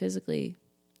 emotionally, physically,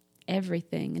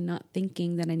 everything, and not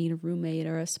thinking that I need a roommate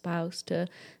or a spouse to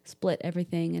split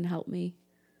everything and help me.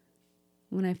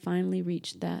 When I finally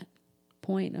reached that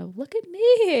point of, look at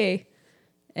me.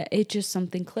 It just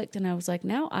something clicked. And I was like,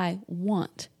 now I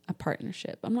want a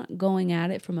partnership. I'm not going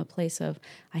at it from a place of,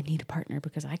 I need a partner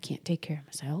because I can't take care of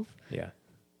myself. Yeah.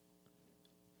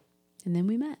 And then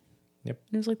we met. Yep.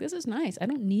 And it was like, this is nice. I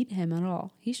don't need him at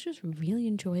all. He's just really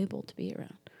enjoyable to be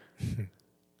around.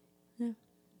 Yeah.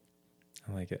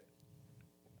 I like it.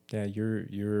 Yeah,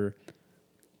 you're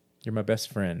my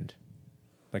best friend.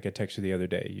 Like I texted you the other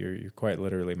day, you're quite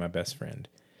literally my best friend.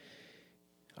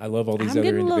 I love all these other individuals.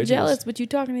 I'm getting a little jealous with you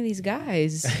talking to these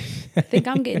guys. I think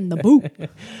I'm getting the boot.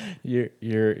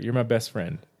 You're my best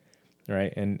friend,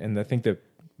 right? And I think that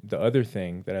the other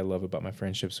thing that I love about my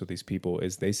friendships with these people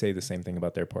is they say the same thing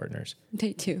about their partners.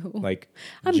 They do. Like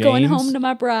I'm going home to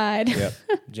my bride. Yep.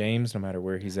 James, no matter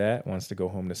where he's at, wants to go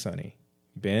home to Sunny.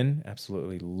 Ben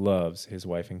absolutely loves his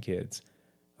wife and kids.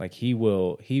 Like he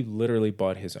literally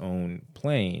bought his own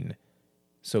plane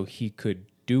so he could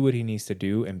do what he needs to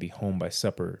do and be home by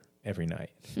supper every night.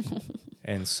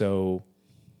 And so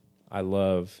I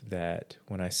love that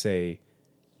when I say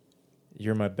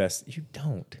you're my best, you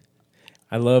don't.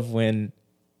 I love when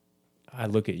I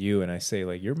look at you and I say,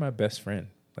 like, you're my best friend.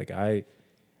 Like, I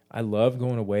love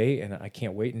going away, and I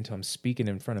can't wait until I'm speaking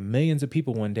in front of millions of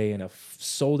people one day in a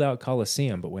sold-out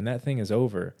Coliseum. But when that thing is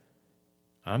over,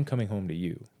 I'm coming home to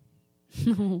you.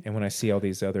 And when I see all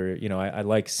these other, I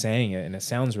like saying it, and it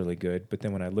sounds really good. But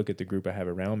then when I look at the group I have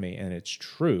around me, and it's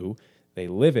true, they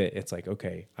live it, it's like,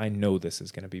 okay, I know this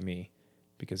is going to be me.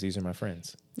 Because these are my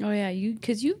friends. Oh, yeah.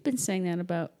 Because you've been saying that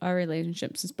about our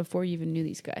relationship since before you even knew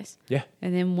these guys. Yeah.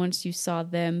 And then once you saw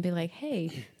them be like,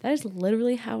 hey, that is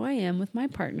literally how I am with my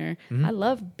partner. Mm-hmm. I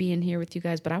love being here with you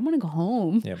guys, but I want to go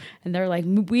home. Yep. And they're like,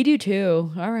 we do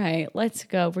too. All right, let's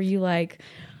go. Were you like,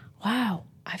 wow,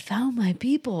 I found my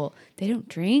people. They don't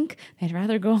drink. They'd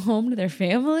rather go home to their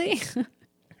family.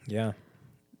 Yeah.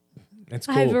 It's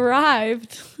cool. I've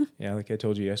arrived. Yeah, like I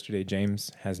told you yesterday,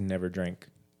 James has never drank,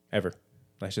 ever.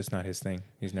 That's just not his thing.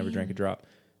 He's never drank a drop.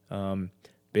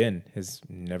 Ben has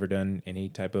never done any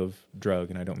type of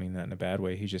drug, and I don't mean that in a bad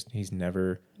way. He's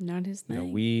never... Not his thing. No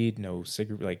weed, no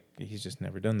cigarette. Like, he's just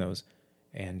never done those.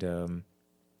 And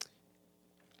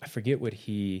I forget what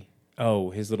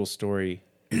his little story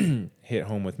hit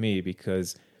home with me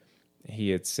because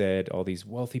he had said all these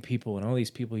wealthy people and all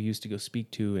these people he used to go speak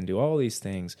to and do all these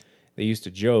things. They used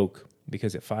to joke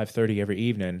because at 5:30 every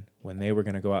evening, when they were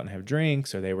going to go out and have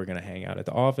drinks or they were going to hang out at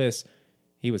the office,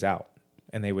 he was out.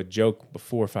 And they would joke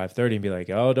before 5:30 and be like,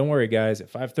 oh, don't worry, guys.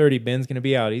 At 5:30, Ben's going to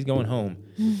be out. He's going home.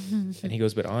 And he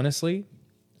goes, but honestly,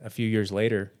 a few years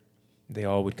later, they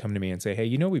all would come to me and say, hey,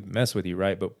 we mess with you,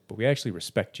 right? But we actually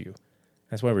respect you.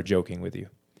 That's why we're joking with you.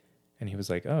 And he was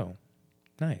like, oh,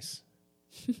 nice.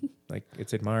 Like,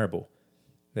 it's admirable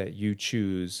that you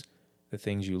choose the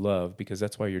things you love because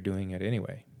that's why you're doing it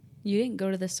anyway. You didn't go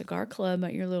to the cigar club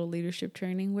at your little leadership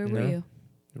training. Where were you?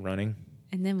 Running.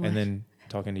 And then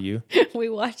talking to you. We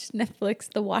watched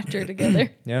Netflix The Watcher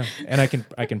together. Yeah. And I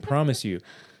can promise you,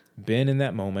 Ben in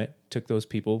that moment took those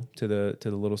people to the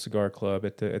little cigar club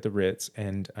at the Ritz,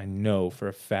 and I know for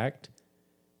a fact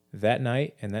that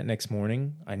night and that next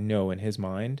morning, I know in his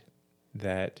mind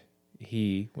that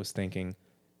he was thinking,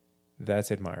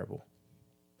 that's admirable.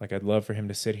 Like, I'd love for him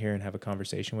to sit here and have a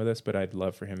conversation with us, but I'd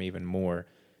love for him even more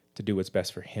to do what's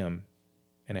best for him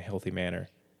in a healthy manner.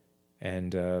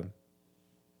 And,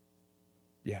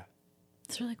 yeah.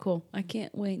 It's really cool. I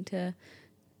can't wait to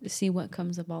see what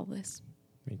comes of all this.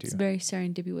 Me too. It's very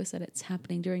serendipitous that it's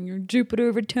happening during your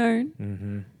Jupiter return.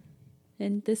 Mm-hmm.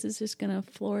 And this is just going to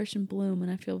flourish and bloom.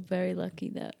 And I feel very lucky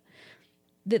that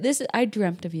I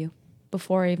dreamt of you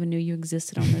before I even knew you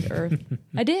existed on this earth.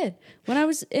 I did. When I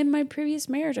was in my previous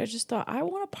marriage, I just thought, I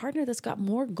want a partner that's got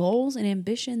more goals and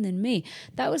ambition than me.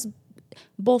 That was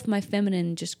both my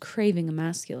feminine just craving a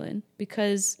masculine.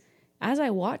 Because as I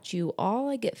watch you, all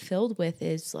I get filled with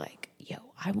is like, yo,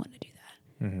 I want to do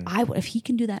that. Mm-hmm. If he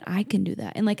can do that, I can do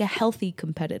that in like a healthy,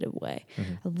 competitive way.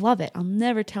 Mm-hmm. I love it. I'll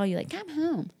never tell you like, come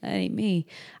home. That ain't me.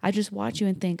 I just watch you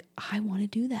and think, I want to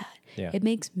do that. Yeah. It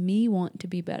makes me want to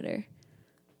be better.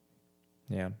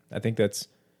 Yeah, I think that's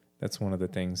one of the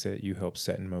things that you helped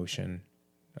set in motion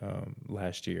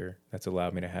last year. That's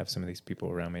allowed me to have some of these people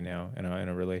around me now, and in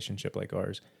a relationship like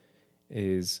ours,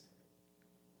 is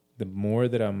the more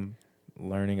that I'm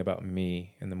learning about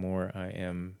me, and the more I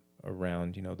am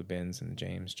around, the Bens and the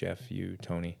James, Jeff, you,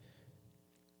 Tony.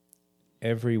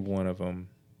 Every one of them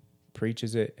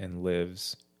preaches it and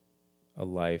lives a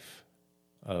life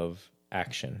of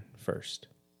action first.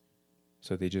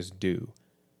 So they just do.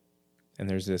 And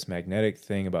there's this magnetic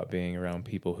thing about being around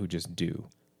people who just do.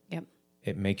 Yep.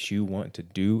 It makes you want to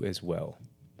do as well.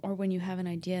 Or when you have an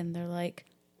idea and they're like,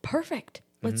 perfect.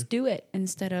 Let's do it.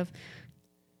 Instead of,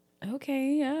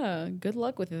 okay, yeah, good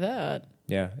luck with that.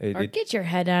 Yeah. Or get your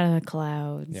head out of the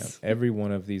clouds. Yeah. Every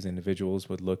one of these individuals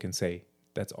would look and say,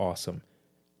 that's awesome.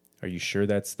 Are you sure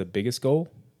that's the biggest goal?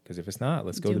 Because if it's not,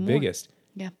 let's go Do the more. biggest.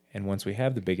 Yeah. And once we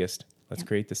have the biggest, let's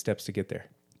create the steps to get there.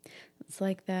 It's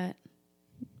like that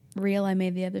reel I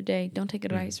made the other day. Don't take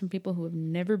advice from people who have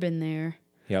never been there.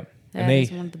 Yep. That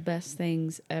is one of the best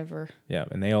things ever. Yeah.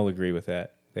 And they all agree with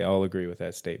that. They all agree with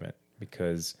that statement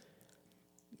because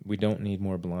we don't need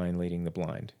more blind leading the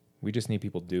blind. We just need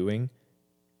people doing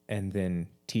and then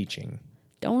teaching.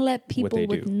 Don't let people they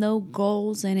with do. no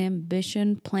goals and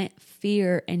ambition plant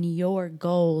fear in your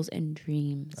goals and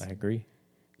dreams. I agree.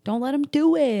 Don't let them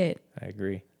do it. I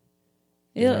agree.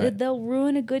 You're right. They'll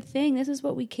ruin a good thing. This is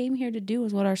what we came here to do,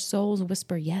 is what our souls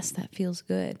whisper. Yes, that feels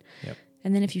good. Yep.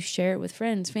 And then if you share it with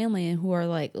friends, family, and who are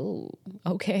like, oh,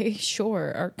 okay,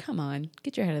 sure, or come on,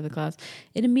 get your head out of the clouds,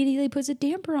 it immediately puts a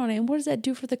damper on it. And what does that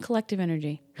do for the collective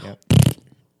energy? Yep.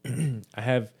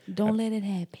 Don't let it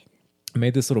happen. I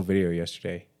made this little video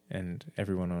yesterday, and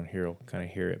everyone on here will kind of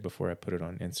hear it before I put it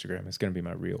on Instagram. It's going to be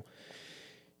my reel.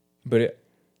 But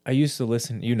I used to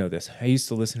listen, you know this, I used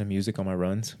to listen to music on my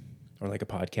runs or like a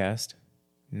podcast.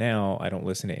 Now I don't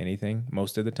listen to anything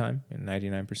most of the time,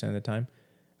 99% of the time.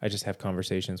 I just have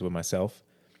conversations with myself.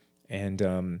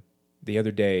 And the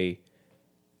other day,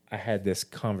 I had this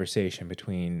conversation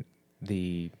between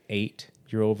the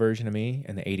 8-year-old version of me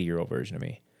and the 80-year-old version of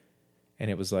me. And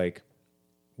it was like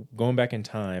going back in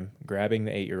time, grabbing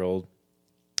the 8-year-old,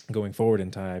 going forward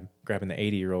in time, grabbing the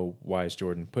 80-year-old Wise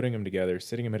Jordan, putting them together,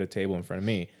 sitting them at a table in front of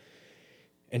me,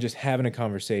 and just having a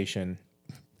conversation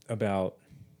about,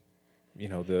 you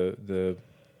know, the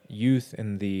youth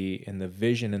and the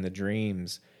vision and the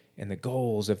dreams and the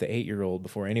goals of the 8-year-old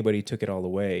before anybody took it all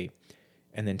away,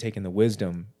 and then taking the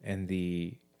wisdom and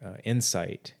the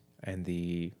insight and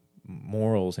the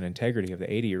morals and integrity of the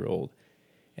 80-year-old,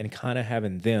 and kind of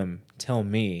having them tell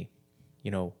me,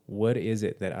 you know, what is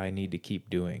it that I need to keep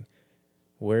doing?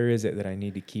 Where is it that I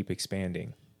need to keep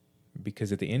expanding?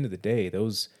 Because at the end of the day,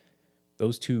 those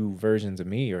two versions of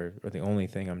me are the only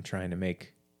thing I'm trying to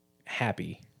make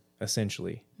happy,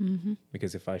 essentially. Mm-hmm.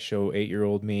 Because if I show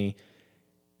 8-year-old me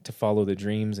to follow the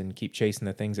dreams and keep chasing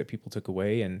the things that people took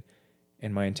away, and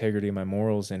my integrity, my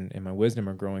morals, and my wisdom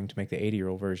are growing to make the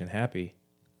 80-year-old version happy,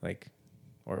 like,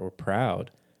 or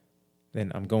proud, then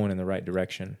I'm going in the right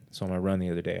direction. So on my run the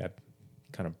other day, I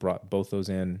kind of brought both those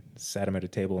in, sat them at a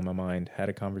table in my mind, had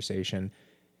a conversation,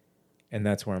 and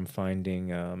that's where I'm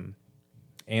finding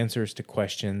answers to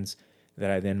questions that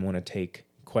I then want to take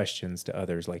questions to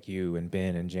others like you and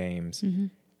Ben and James,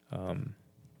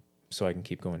 so I can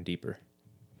keep going deeper.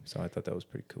 So I thought that was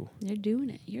pretty cool. You're doing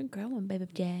it. You're growing, baby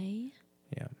Jay.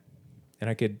 Yeah. And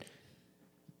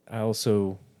I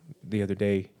also, the other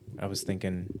day, I was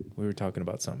thinking, we were talking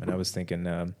about something, and I was thinking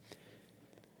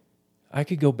I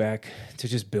could go back to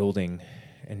just building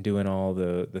and doing all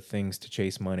the things to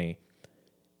chase money.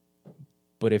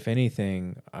 But if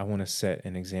anything, I want to set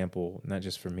an example, not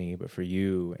just for me, but for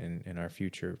you and our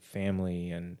future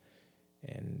family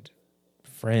and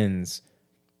friends,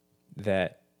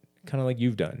 that kind of like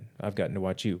you've done. I've gotten to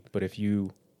watch you. But if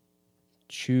you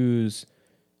choose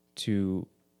to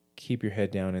keep your head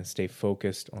down and stay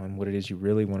focused on what it is you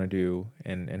really want to do,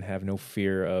 and have no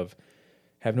fear of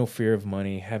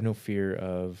money, have no fear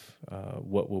of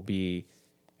what will be,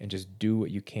 and just do what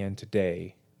you can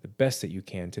today, the best that you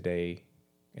can today,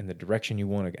 in the direction you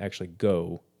want to actually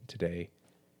go today,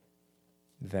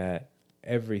 that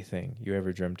everything you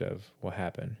ever dreamt of will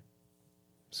happen.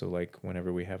 So like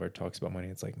whenever we have our talks about money,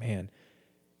 it's like, man,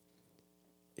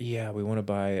 yeah, we want to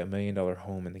buy $1 million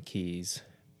home in the Keys,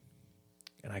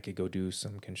 and I could go do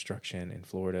some construction in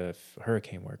Florida if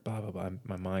hurricane work, blah, blah, blah.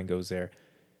 My mind goes there.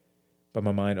 But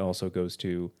my mind also goes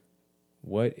to,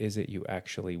 what is it you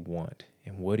actually want?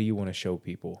 And what do you want to show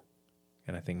people?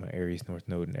 And I think my Aries North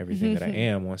Node and everything that I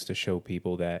am wants to show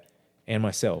people that, and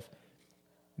myself,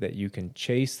 that you can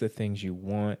chase the things you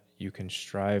want, you can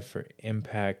strive for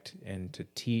impact and to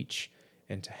teach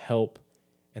and to help,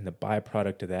 and the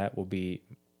byproduct of that will be,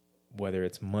 whether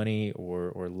it's money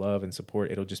or love and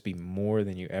support, it'll just be more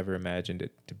than you ever imagined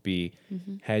it to be,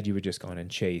 had you had just gone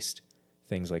and chased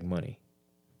things like money.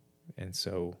 And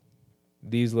so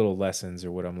these little lessons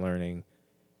are what I'm learning,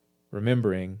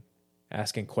 remembering,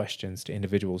 asking questions to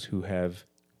individuals who have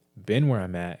been where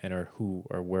I'm at and who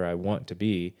are where I want to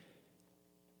be.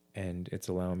 And it's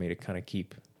allowing me to kind of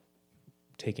keep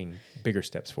taking bigger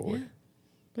steps forward. Yeah.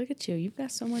 Look at you. You've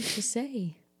got so much to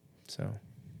say. So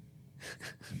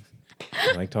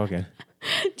I like talking.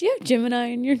 Do you have Gemini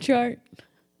in your chart?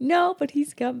 No, but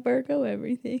he's got Virgo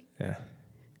everything. Yeah.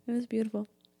 It was beautiful.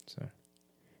 So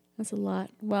That's a lot.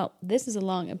 Well, this is a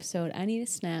long episode. I need a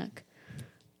snack.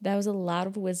 That was a lot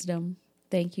of wisdom.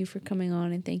 Thank you for coming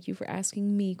on, and thank you for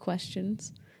asking me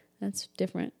questions. That's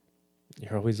different.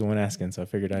 you're always the one asking, so I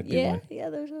figured I'd do one. Yeah,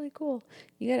 that was really cool.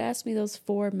 You got to ask me those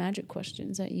 4 magic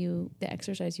questions that the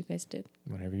exercise you guys did.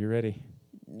 Whenever you're ready.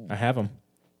 I have them.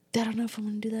 I don't know if I'm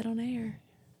going to do that on air.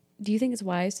 Do you think it's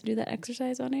wise to do that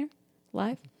exercise on air?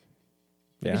 Live?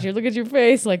 Yeah. Because you look at your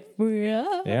face like,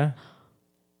 yeah. Yeah.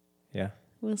 Yeah.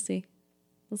 We'll see.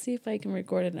 We'll see if I can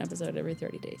record an episode every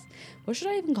 30 days. What should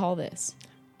I even call this?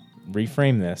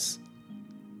 Reframe this.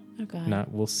 Oh, God.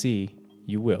 Not we'll see.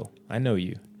 You will. I know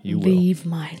you. You will. Leave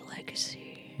my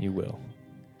legacy. You will.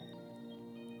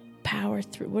 Power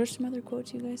through. What are some other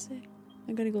quotes you guys say?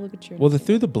 I got to go look at your Well, the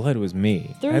through the blood was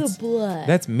me. Through the blood.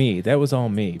 That's me. That was all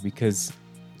me because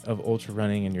of ultra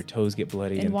running and your toes get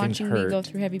bloody and watching things hurt. me go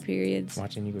through heavy periods.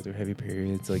 Watching you go through heavy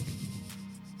periods,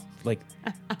 like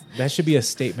that should be a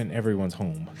statement. Everyone's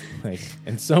home, like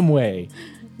in some way.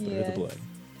 Through the blood.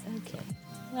 Okay.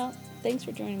 Well, thanks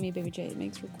for joining me, Baby J. It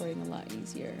makes recording a lot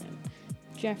easier. And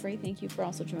Jeffrey, thank you for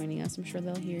also joining us. I'm sure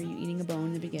they'll hear you eating a bone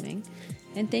in the beginning.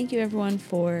 And thank you, everyone,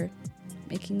 for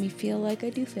making me feel like I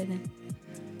do fit in.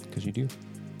 Because you do.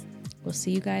 We'll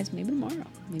see you guys maybe tomorrow,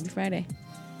 maybe Friday.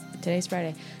 Today's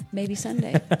Friday. Maybe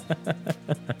Sunday.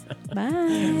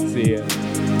 Bye. See ya.